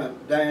you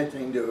haven't done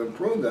anything to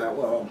improve that,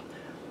 well,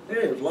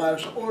 there's a lot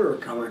of odor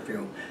coming from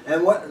you.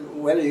 And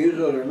whether you use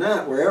it or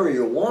not, wherever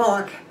you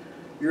walk,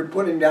 you're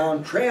putting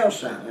down trail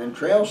scent, and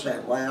trail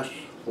scent lasts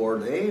 4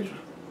 days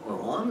or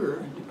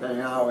longer, depending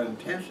on how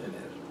intense it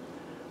is.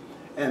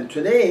 And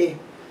today,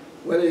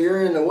 whether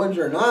you're in the woods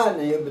or not,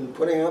 and you've been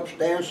putting up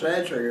stand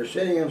sites, or you're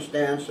sitting in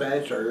stand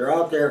sites, or you're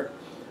out there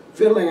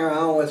fiddling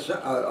around with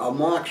a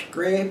mock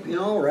scrape, you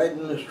know, right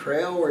in this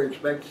trail where you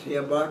expect to see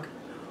a buck,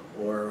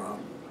 or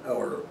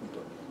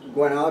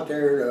going out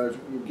there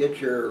to get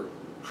your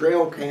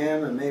trail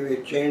cam and maybe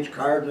change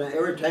cards, and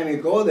every time you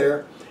go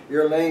there,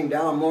 you're laying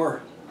down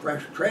more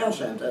fresh trail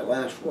scent that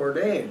lasts 4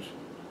 days.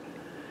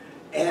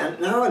 And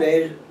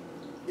nowadays,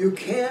 you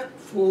can't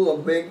fool a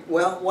big,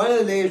 well, one of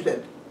the days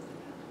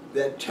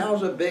that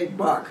tells a big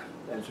buck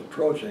that's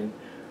approaching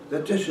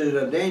that this is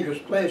a dangerous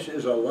place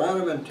is a lot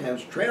of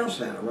intense trail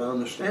scent around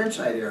the stand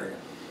site area.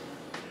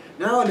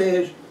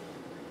 Nowadays,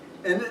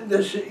 and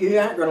this, you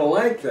aren't going to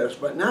like this,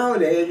 but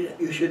nowadays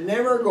you should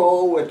never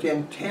go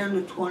within 10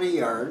 to 20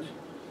 yards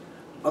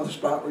of the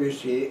spot where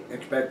you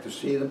expect to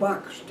see the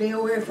buck. Stay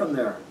away from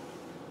there.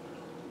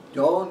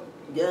 Don't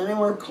get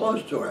anywhere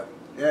close to it.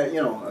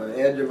 You know,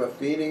 edge of a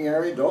feeding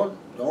area. Don't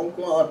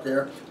go out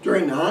there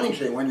during the hunting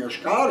season. When you're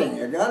scouting,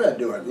 you gotta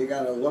do it. You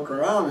gotta look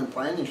around and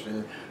find these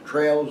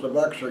trails the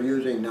bucks are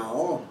using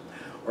now,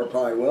 or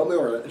probably will be,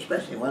 or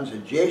especially ones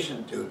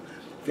adjacent to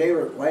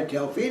favorite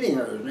whitetail feeding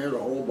areas. And there's a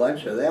whole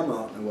bunch of them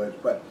out in the woods.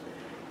 But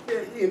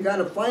you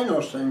gotta find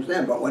those things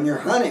then. But when you're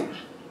hunting,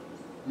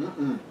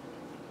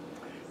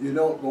 you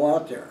don't go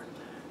out there,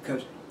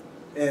 because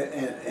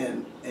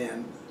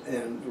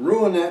and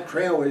ruin that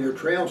trail with your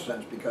trail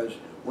scents, because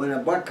when a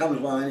buck comes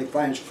along and he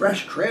finds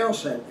fresh trail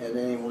scent at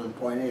any one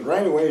point, he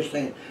right away is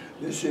saying,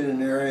 this is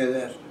an area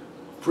that's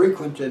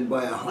frequented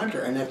by a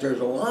hunter, and if there's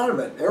a lot of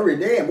it every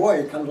day,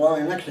 boy, he comes along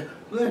and next day,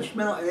 look at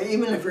smell,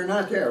 even if you're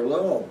not there,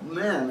 oh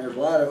man, there's a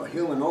lot of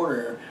human odor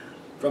here.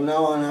 From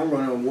now on, I'm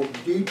going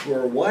to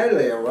detour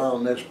widely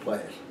around this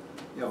place.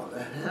 You know,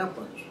 that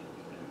happens.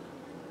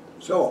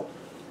 So,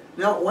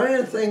 now one of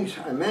the things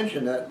I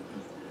mentioned that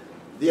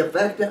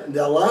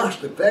the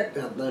lost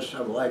effectiveness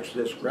of like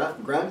this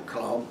grunt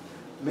call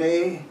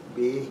may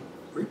be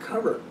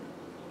recovered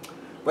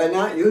by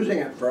not using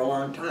it for a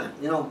long time.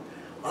 You know,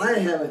 I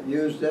haven't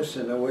used this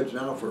in the woods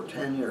now for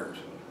 10 years.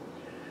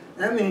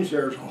 That means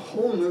there's a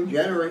whole new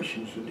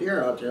generations of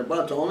deer out there.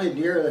 About the only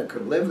deer that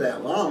could live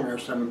that long are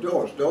some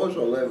does. Does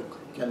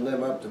can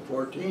live up to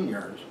 14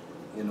 years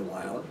in the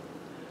wild.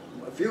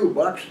 A few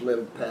bucks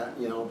live past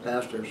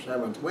their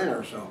 7th winter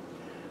or so.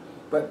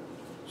 But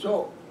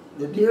so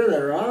the deer that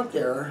are out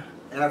there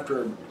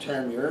after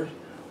 10 years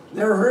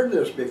never heard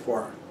this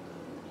before.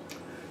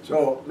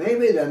 So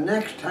maybe the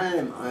next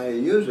time I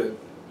use it,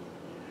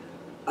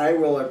 I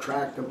will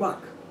attract a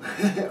buck,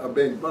 a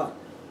big buck.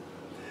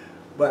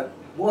 But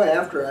boy,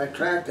 after I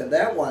attracted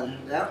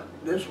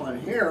this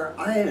one here,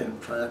 I didn't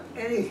attract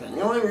anything.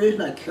 The only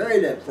reason I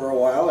carried it for a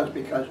while is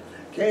because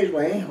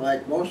occasionally,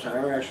 like most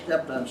hunters, I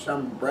stepped on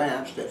some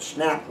branch that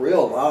snapped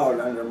real loud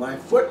under my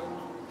foot.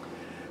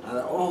 I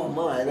thought, oh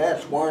my,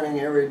 that's warning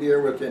every deer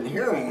within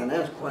hearing, and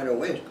that's quite a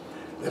waste.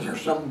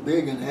 There's something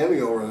big and heavy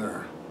over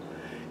there.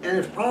 And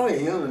it's probably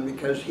human,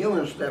 because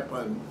humans step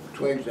on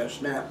twigs that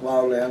snap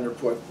loudly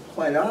underfoot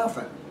quite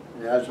often,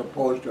 as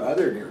opposed to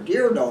other deer.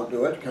 Deer don't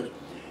do it because,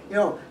 you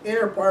know,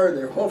 inner part of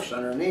their hoofs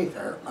underneath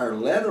are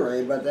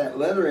leathery, but that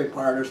leathery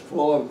part is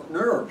full of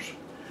nerves.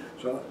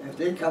 So if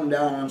they come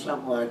down on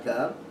something like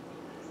that,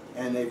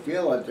 and they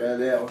feel it there,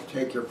 they'll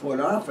take your foot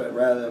off it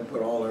rather than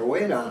put all their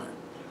weight on it.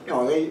 You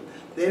know, they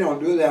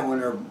don't do that when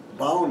they're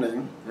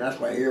bounding. That's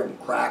why you hear them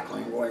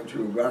crackling going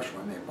through brush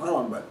when they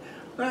bound, but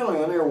not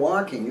only when they're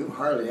walking, you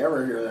hardly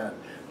ever hear that.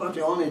 about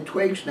the only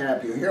twig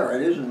snap you hear.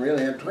 It isn't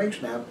really a twig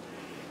snap.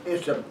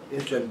 It's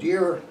a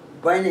deer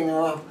biting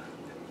off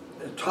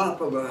the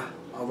top of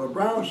a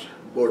browse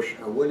bush,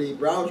 a woody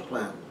browse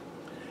plant.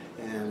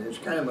 And it's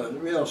kind of a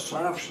real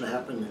soft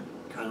snap and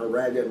kind of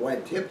ragged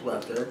white tip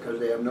left there because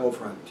they have no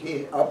front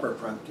teeth, upper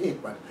front teeth,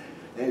 but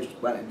it's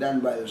done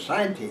by the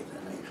side teeth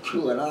and they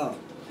chew it off.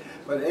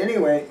 But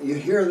anyway, you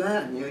hear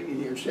that and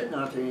you're sitting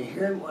out there and you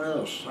hear one of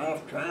those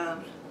soft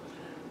traps.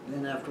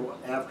 Then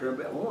after a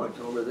bit, oh, it's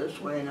over this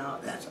way now.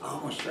 That's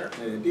almost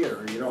certainly a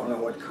deer. You don't know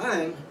what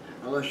kind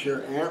unless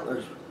your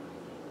antlers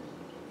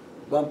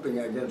bumping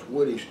against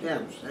woody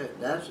stems.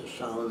 That's a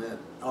sound that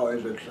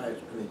always excites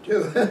me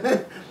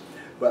too.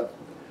 But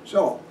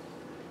so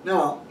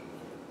now,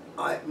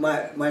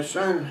 my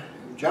son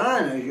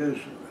John has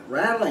used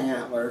rattling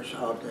antlers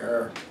out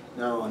there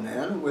now and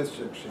then with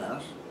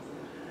success,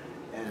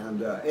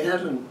 and it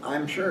hasn't.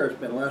 I'm sure it's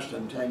been less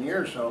than 10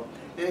 years. So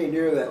any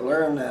deer that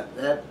learn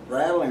that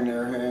rattling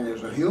they're hearing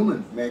is a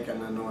human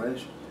making the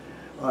noise,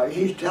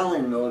 he's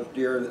telling those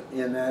deer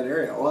in that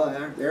area, well,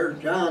 there's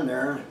John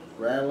there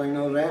rattling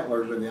those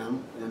antlers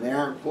again, and they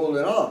aren't pulled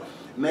at all,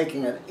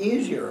 making it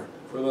easier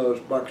for those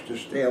bucks to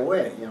stay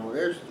away. You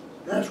know,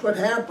 that's what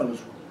happens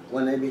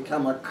when they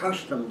become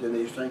accustomed to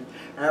these things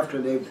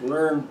after they've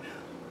learned,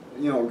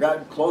 you know,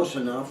 got close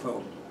enough,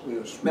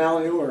 to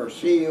smell you or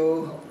see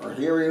you or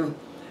hear you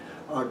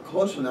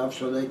close enough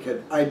so they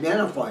could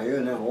identify you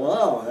and then,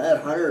 wow,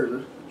 that hunter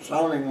is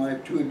sounding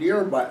like two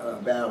deer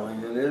battling.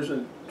 It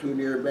isn't two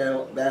deer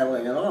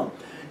battling at all.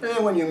 And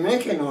then when you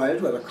make a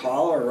noise with a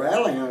call or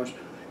rattling noise,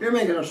 you're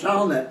making a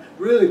sound that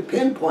really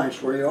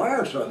pinpoints where you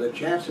are, so the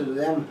chances of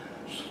them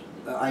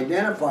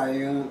identify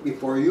you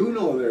before you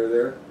know they're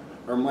there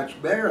are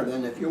much better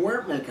than if you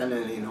weren't making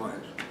any noise.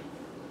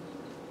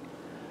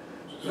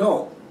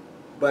 So,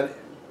 but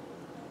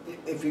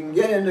if you can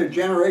get into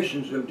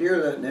generations of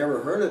deer that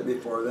never heard it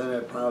before, then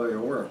it probably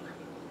will work.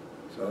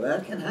 So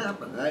that can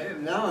happen.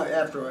 Now,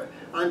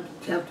 I'm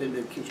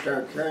tempted to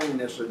start carrying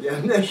this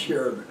again this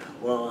year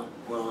while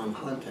I'm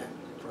hunting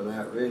for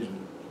that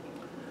reason.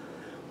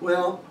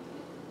 Well,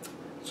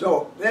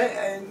 so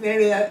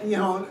maybe you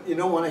know, you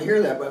don't want to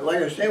hear that, but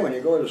like I say, when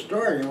you go to the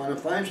store and you want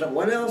to find something,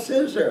 what else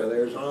is there?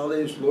 There's all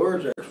these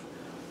lures. There's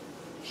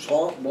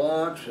salt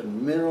blocks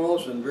and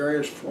minerals in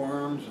various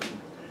forms.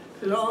 And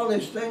there's all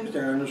these things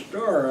there in the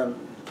store. And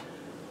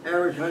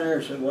average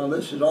hunter said, well,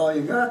 this is all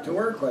you got to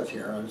work with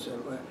here. And I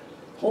said, well,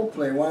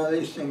 hopefully one of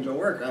these things will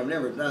work. I've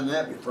never done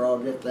that before. I'll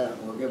get that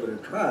and we'll give it a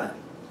try.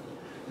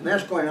 And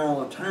that's going on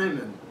all the time.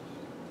 And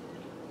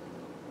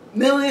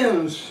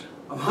millions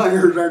of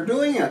hunters are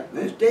doing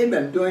it. They've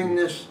been doing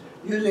this,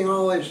 using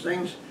all these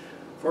things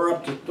for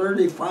up to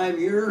 35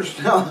 years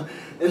now.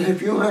 And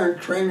if you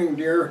aren't training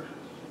deer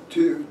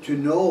to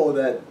know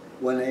that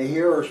when they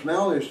hear or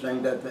smell these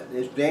things that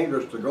it's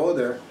dangerous to go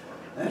there,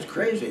 that's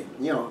crazy.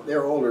 You know,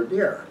 they're older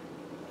deer.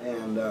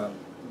 And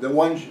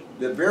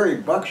the very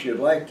bucks you'd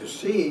like to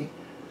see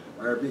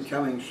are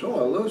becoming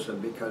so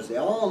elusive because they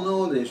all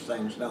know these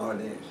things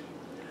nowadays.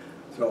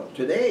 So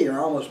today you're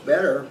almost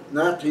better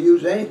not to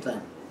use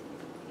anything.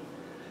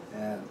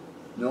 And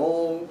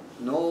no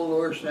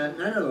lure scent,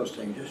 none of those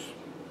things. Just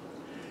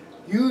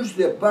use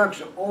the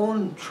buck's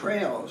own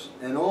trails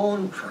and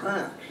own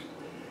tracks.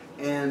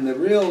 And the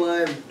real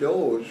live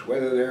does,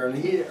 whether they're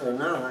in heat or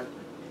not,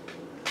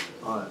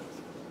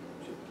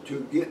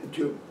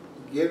 to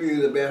give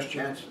you the best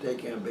chance of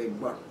taking a big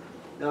buck.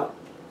 Now,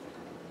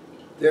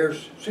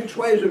 there's 6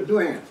 ways of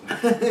doing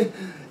it,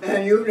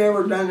 and you've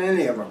never done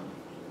any of them,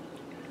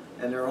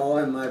 and they're all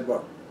in my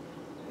book.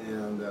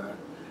 And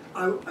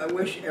I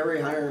wish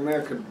every hunter in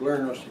America could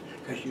learn those things,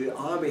 because you'd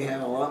all be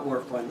having a lot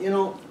more fun. You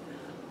know,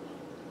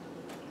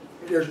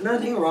 there's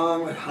nothing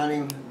wrong with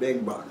hunting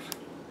big bucks,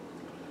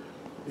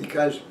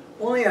 because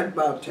only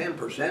about 10%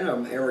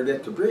 of them ever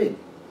get to breed.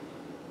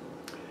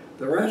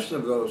 The rest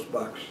of those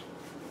bucks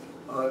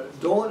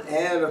don't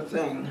add a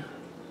thing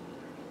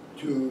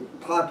to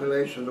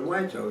populations of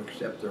whitetail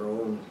except their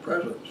own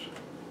presence.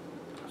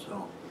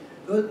 So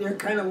they're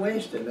kind of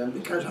wasted, and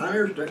because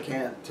hunters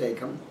can't take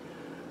them,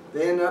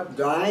 they end up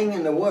dying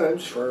in the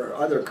woods for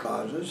other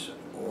causes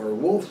or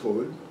wolf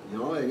food. You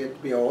know, they get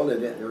to be old,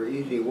 they're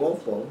easy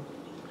wolf food.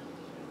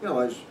 You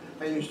know,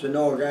 I used to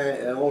know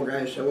an old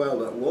guy said, well,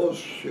 the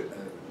wolves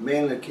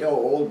mainly kill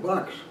old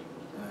bucks.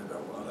 And I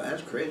go, well,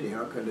 that's crazy.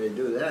 How could they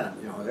do that?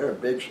 You know, they're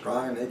big,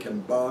 strong, they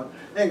can bound,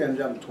 they can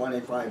jump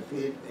 25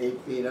 feet,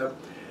 8 feet up.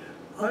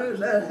 How does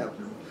that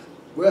happen?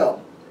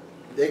 Well,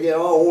 they get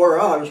all wore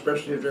out,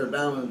 especially if they're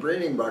down in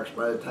breeding bucks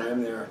by the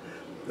time they're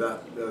the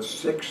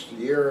 6th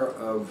year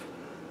of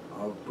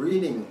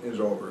breeding is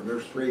over.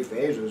 There's 3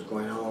 phases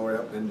going all the way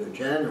up into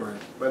January.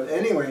 But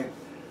anyway,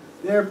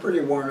 they're pretty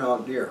worn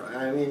out deer.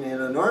 I mean,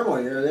 in a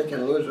normal year, they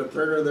can lose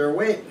 1/3 of their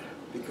weight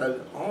because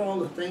all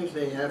the things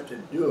they have to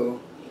do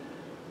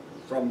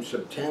from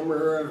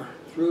September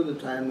through the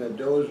time the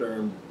does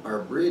are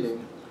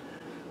breeding,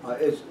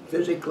 it's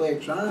physically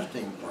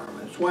exhausting for them.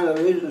 It's one of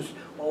the reasons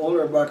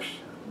older bucks,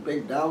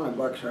 big dominant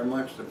bucks, are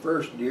much the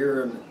first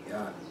deer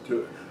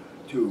to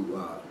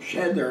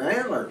shed their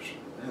antlers.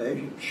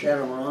 They shed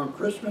them around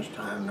Christmas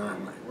time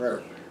normally,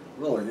 where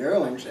little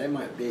yearlings, they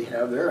might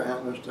have their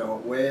antlers till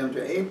way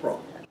into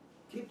April.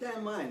 Keep that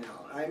in mind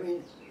now. I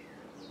mean,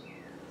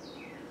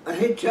 I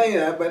hate to tell you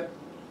that, but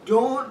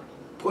don't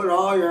put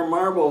all your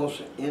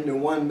marbles into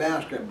one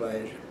basket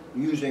by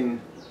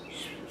using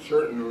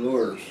certain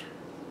lures,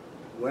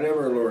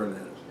 whatever lure it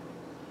is.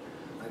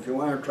 If you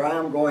want to try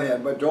them, go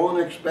ahead, but don't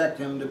expect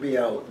them to be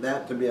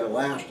that to be a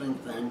lasting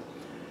thing.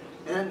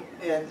 And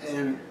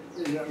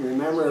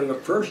remember, the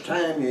first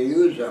time you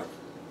use a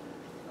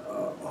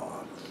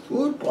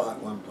food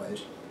plot one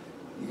place,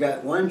 you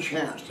got one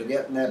chance to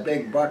get in that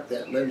big buck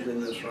that lives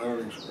in the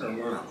surrounding square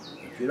mile.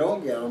 If you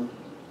don't get them,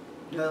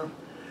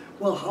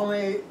 well, how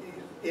many?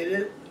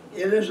 It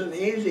isn't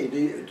easy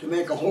to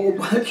make a whole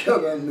bunch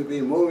of them to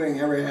be moving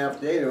every half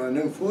day to a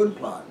new food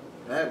plot.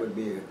 That would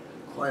be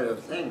quite a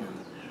thing.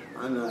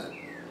 I'm not,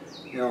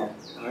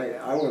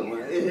 I wouldn't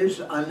want it. It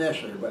is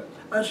unnecessary, but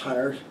us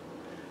hunters,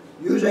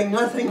 using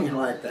nothing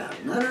like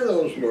that, none of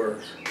those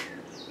lures,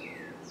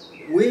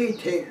 we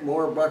take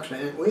more bucks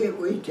in.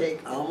 We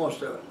take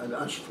almost,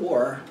 us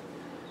four,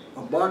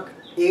 a buck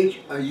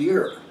each a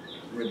year.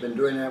 We've been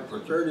doing that for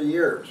 30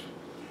 years,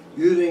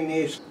 using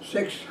these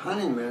 6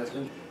 hunting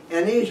methods,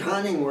 and these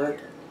hunting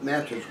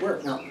methods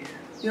work. Now,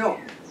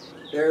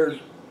 there's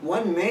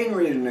one main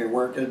reason they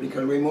work is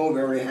because we move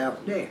every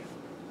half day.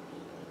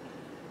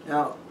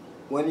 Now,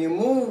 when you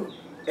move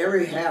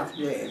every half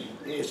day,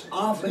 it's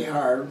awfully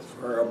hard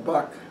for a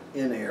buck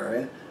in the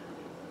area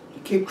to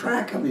keep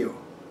track of you.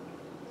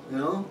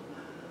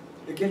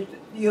 It gets,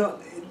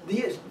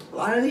 a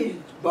lot of these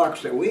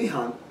bucks that we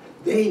hunt,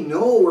 they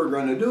know we're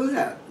going to do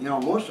that.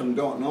 Most of them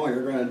don't know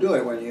you're going to do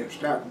it when you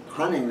start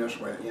hunting this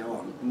way,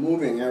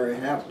 moving every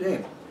half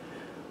day.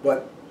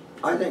 But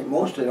I think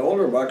most of the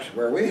older bucks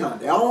where we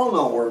hunt, they all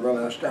know we're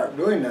going to start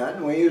doing that,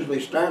 and we usually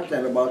start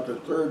that about the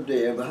 3rd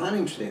day of the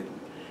hunting season,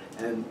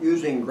 and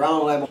using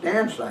ground level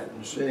stand sight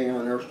and sitting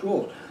on their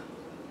stools.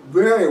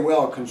 Very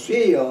well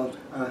concealed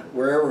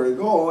wherever we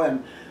go,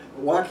 and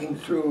walking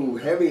through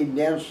heavy,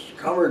 dense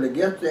cover to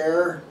get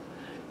there,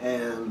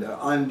 and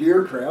on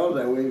deer trails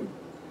that we've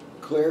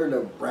cleared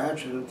of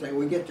branches and things,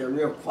 we get there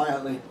real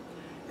quietly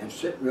and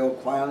sit real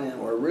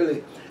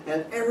quietly,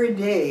 and every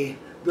day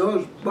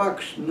those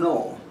bucks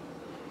know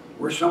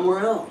we're somewhere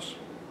else.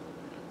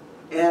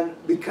 And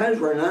because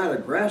we're not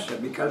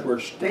aggressive, because we're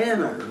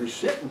standers, we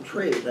sit in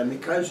trees, and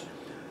because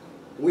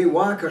we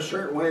walk a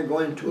certain way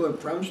going to and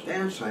from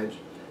stand sites,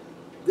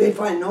 they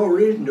find no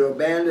reason to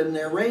abandon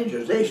their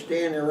ranges. They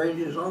stay in their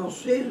ranges all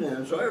season,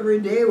 and so every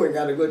day we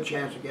got a good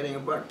chance of getting a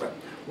buck. But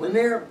when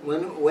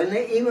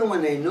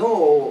they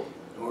know,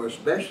 or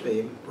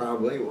especially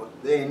probably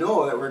they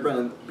know that we're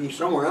going to be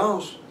somewhere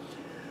else,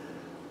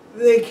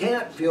 they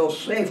can't feel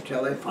safe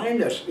till they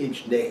find us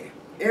each day.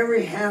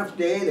 Every half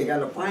day they got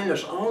to find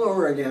us all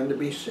over again to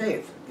be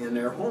safe in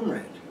their home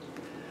range.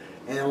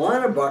 And a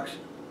lot of bucks,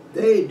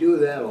 they do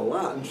that a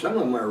lot, and some of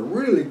them are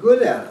really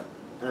good at it.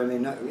 I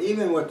mean,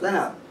 even with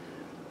that,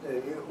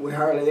 we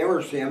hardly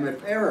ever see them,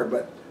 if ever,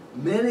 but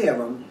many of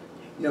them,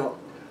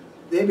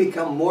 they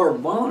become more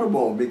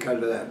vulnerable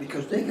because of that,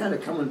 because they got to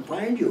come and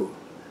find you.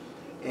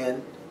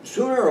 And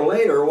sooner or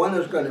later, one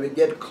is going to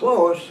get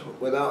close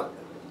without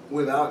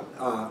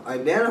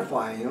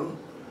identifying you,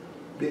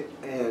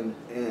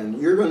 and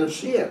you're going to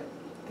see it.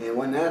 And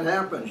when that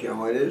happens,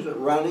 it isn't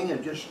running,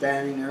 it's just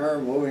standing there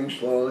or moving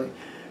slowly.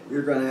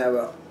 You're going to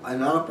have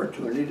an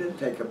opportunity to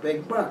take a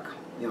big buck.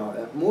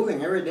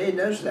 Moving every day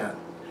does that.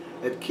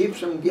 It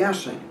keeps them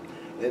guessing.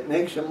 It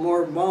makes them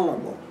more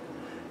vulnerable.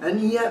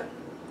 And yet,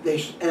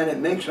 it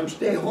makes them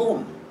stay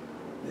home.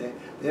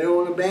 They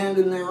don't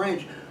abandon their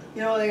range.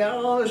 They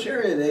got all this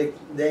area.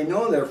 They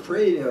know they're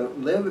free to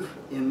live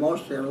in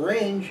most of their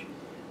range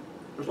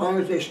as long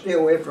as they stay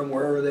away from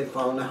wherever they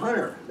found a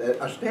hunter,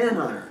 a stand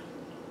hunter,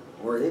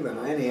 or even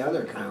any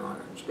other kind of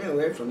hunter. Stay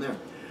away from them.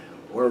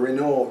 Where we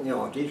know,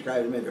 if these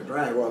guys make a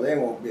drive, well, they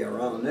won't be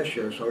around this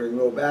year, so we can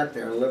go back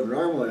there and live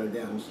normally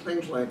again,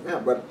 things like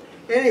that. But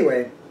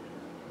anyway,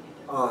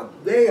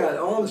 they got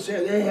all this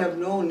area. They have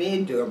no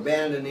need to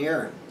abandon the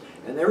area.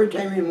 And every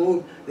time we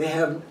move, they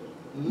have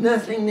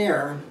nothing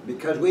there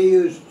because we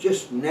use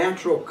just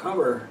natural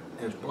cover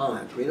as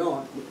blinds. We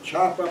don't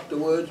chop up the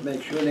woods,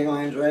 make shooting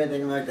lines or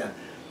anything like that.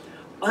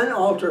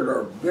 Unaltered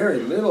or very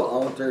little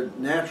altered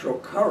natural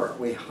cover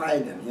we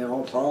hide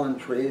in, fallen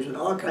trees and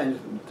all kinds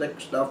of thick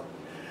stuff,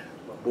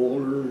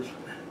 boulders.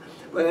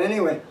 But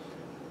anyway,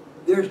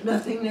 there's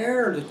nothing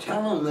there to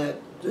tell them that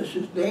this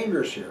is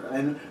dangerous here.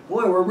 And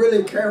boy, we're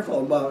really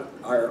careful about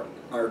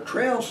our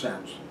trail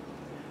sense.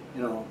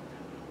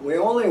 We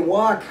only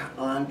walk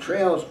on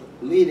trails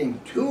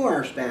leading to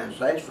our stand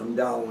sites from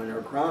downwind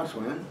or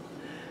crosswind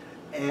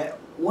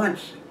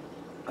once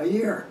a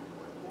year,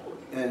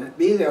 and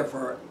be there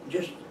for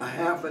just a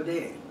half a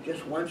day,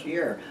 just once a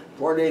year.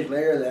 4 days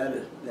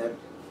later,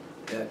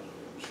 that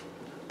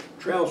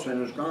trail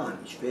scent is gone.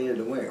 It's faded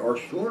away, or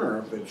sooner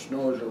if it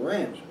snows or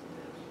rains.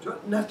 So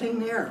nothing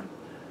there.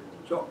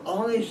 So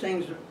all these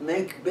things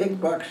make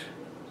big bucks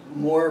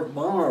more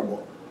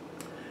vulnerable.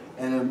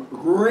 and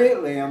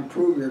greatly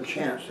improve your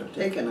chance of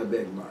taking a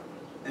big buck.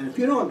 And if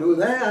you don't do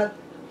that,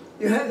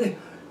 you have to,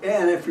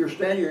 and if you're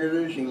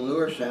using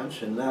lure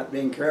sense and not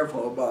being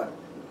careful about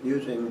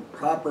using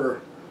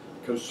proper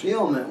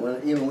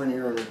concealment even when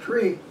you're in a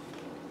tree,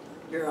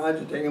 your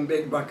odds of taking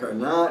big buck are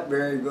not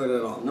very good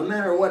at all, no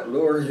matter what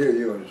lure you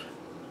use.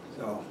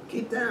 So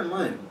keep that in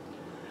mind.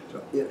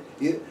 So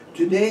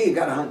today you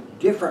got to hunt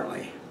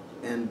differently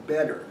and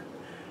better.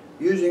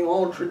 Using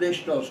old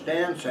traditional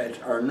stand sites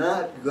are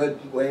not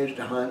good ways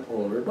to hunt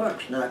older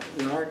bucks. You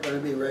aren't going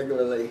to be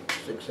regularly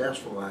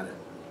successful at it.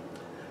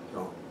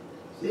 So,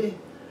 see,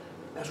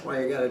 that's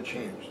why you got to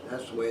change.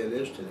 That's the way it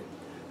is today.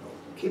 So,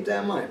 keep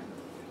that in mind.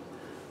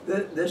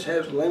 This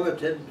has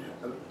limited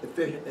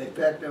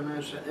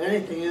effectiveness.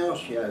 Anything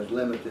else has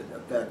limited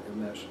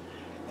effectiveness.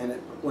 And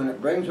when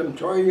it brings them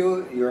toward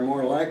you, you're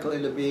more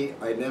likely to be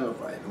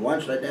identified. And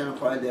once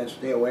identified, then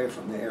stay away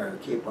from the area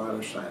and keep out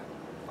of sight.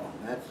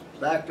 That's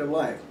fact of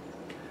life.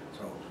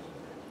 So,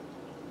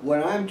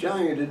 what I'm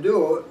telling you to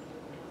do,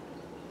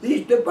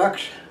 these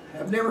bucks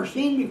have never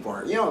seen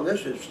before. You know,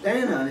 this is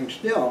stand hunting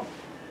still,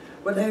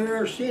 but they've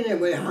never seen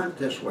anybody hunt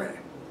this way.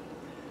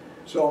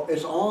 So,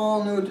 it's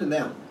all new to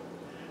them.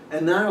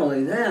 And not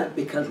only that,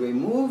 because we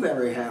move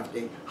every half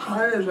day,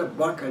 how does a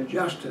buck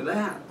adjust to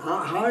that?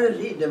 How does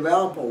he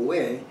develop a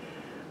way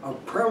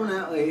of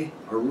permanently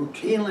or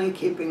routinely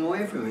keeping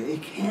away from it? He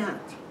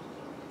can't.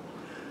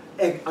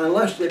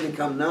 Unless they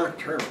become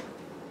nocturnal.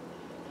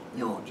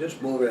 You know,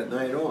 just move at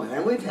night only.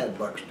 And we've had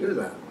bucks do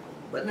that,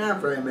 but not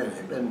very many. There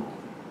have been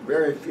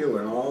very few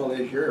in all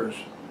these years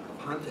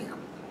of hunting them.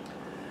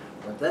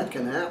 But that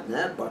can happen.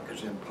 That buck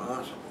is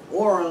impossible.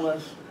 Or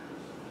unless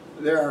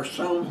there are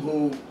some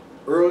who,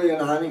 early in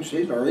the hunting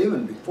season, or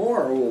even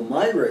before, will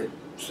migrate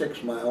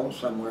 6 miles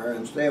somewhere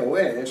and stay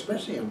away,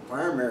 especially in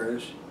farm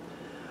areas,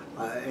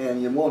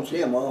 and you won't see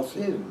them all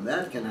season.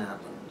 That can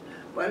happen.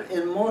 But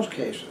in most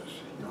cases,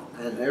 you know,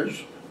 and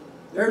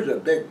there's a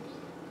big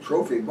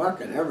trophy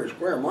buck in every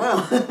square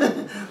mile.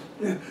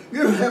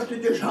 You don't have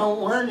to just hunt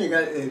one.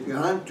 If you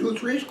hunt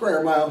 2-3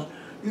 square miles,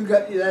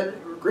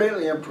 that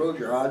greatly improves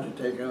your odds of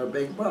taking a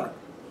big buck.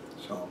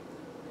 So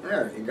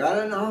there, you got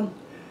it now.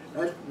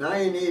 Now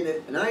you need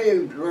it. Now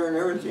you've learned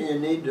everything you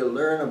need to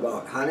learn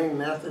about hunting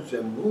methods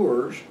and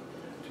lures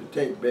to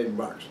take big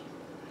bucks.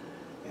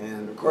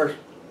 And of course,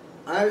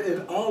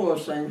 all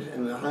those things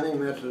in the hunting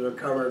methods are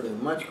covered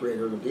in much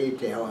greater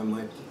detail in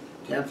my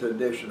 10th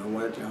edition of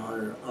Whitetail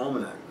Hunter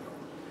Almanac.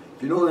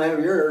 If you don't have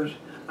yours,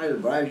 I'd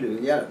advise you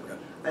to get it. Because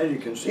as you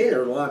can see,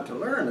 there's a lot to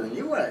learn, and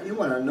you want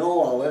to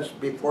know all this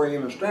before you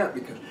even start,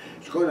 because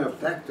it's going to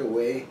affect the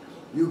way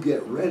you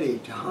get ready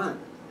to hunt.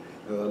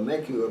 It will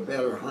make you a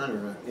better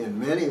hunter in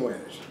many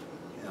ways.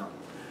 Yeah.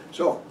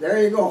 So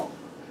there you go.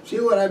 See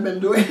what I've been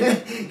doing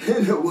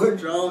in the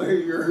woods all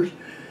these years.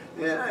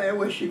 And I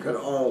wish you could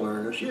all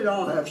learn this. You'd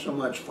all have so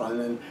much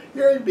fun, and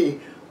you'd be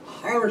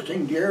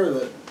harvesting deer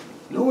that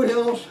nobody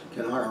else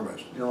can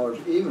harvest. You know,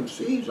 there's even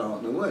seeds out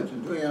in the woods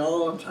and doing it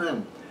all the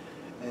time.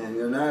 And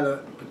you're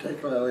not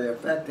particularly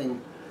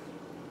affecting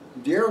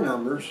deer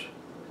numbers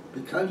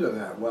because of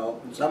that.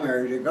 Well, in some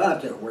areas you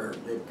got to where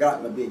they've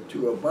gotten to be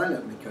too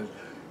abundant because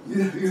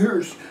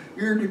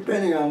you're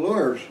depending on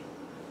lures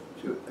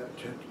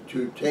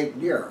to take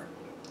deer,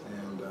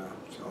 and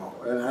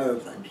and other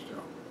things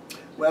too.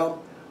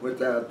 Well, with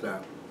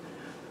that,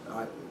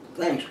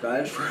 thanks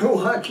guys for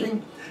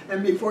watching.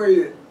 And before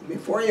you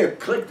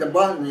click the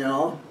button, you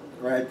know,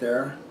 right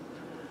there,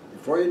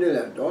 before you do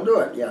that, don't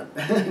do it yet.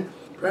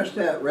 Press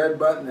that red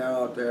button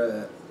out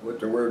there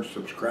with the word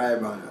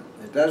subscribe on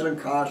it. It doesn't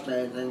cost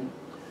anything.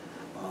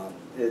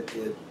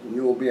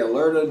 You will be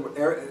alerted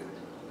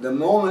the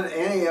moment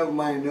any of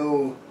my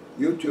new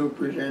YouTube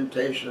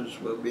presentations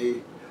will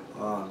be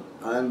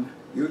on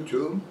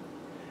YouTube,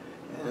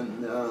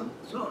 and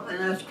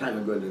that's kind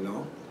of good to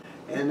know.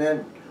 And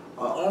then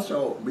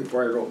also,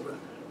 before I go,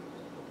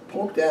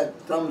 poke that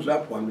thumbs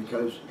up one,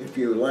 because if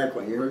you like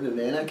what you heard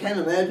today, and I can't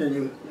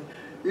imagine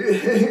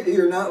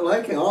you're not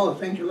liking all the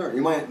things you learned.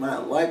 You might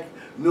not like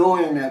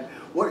knowing that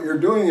what you're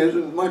doing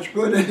isn't much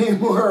good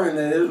anymore, and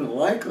it isn't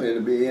likely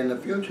to be in the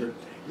future.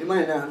 You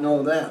might not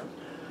know that.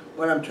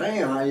 But I'm telling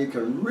you how you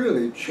can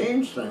really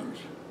change things,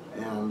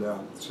 and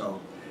so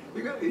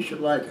you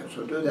should like it.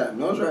 So do that.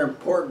 And those are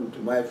important to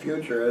my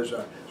future as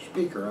a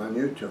speaker on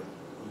YouTube.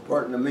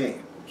 Important to me.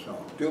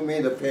 So do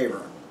me the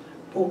favor.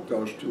 Poke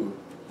those 2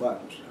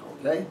 buttons.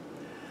 Okay.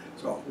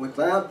 So with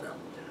that,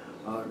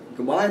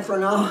 goodbye for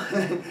now.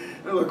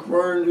 I look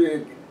forward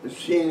to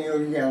seeing you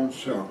again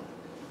soon.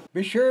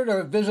 Be sure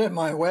to visit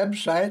my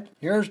website.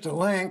 Here's the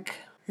link.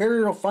 Here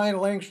you'll find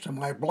links to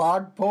my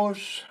blog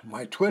posts,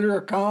 my Twitter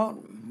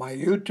account, my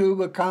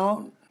YouTube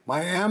account,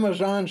 my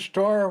Amazon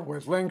store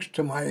with links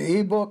to my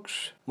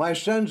ebooks, my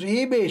son's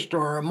eBay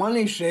store, a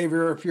money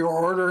saver if you're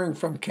ordering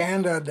from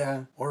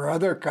Canada or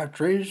other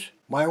countries,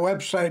 my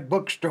website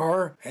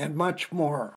bookstore, and much more.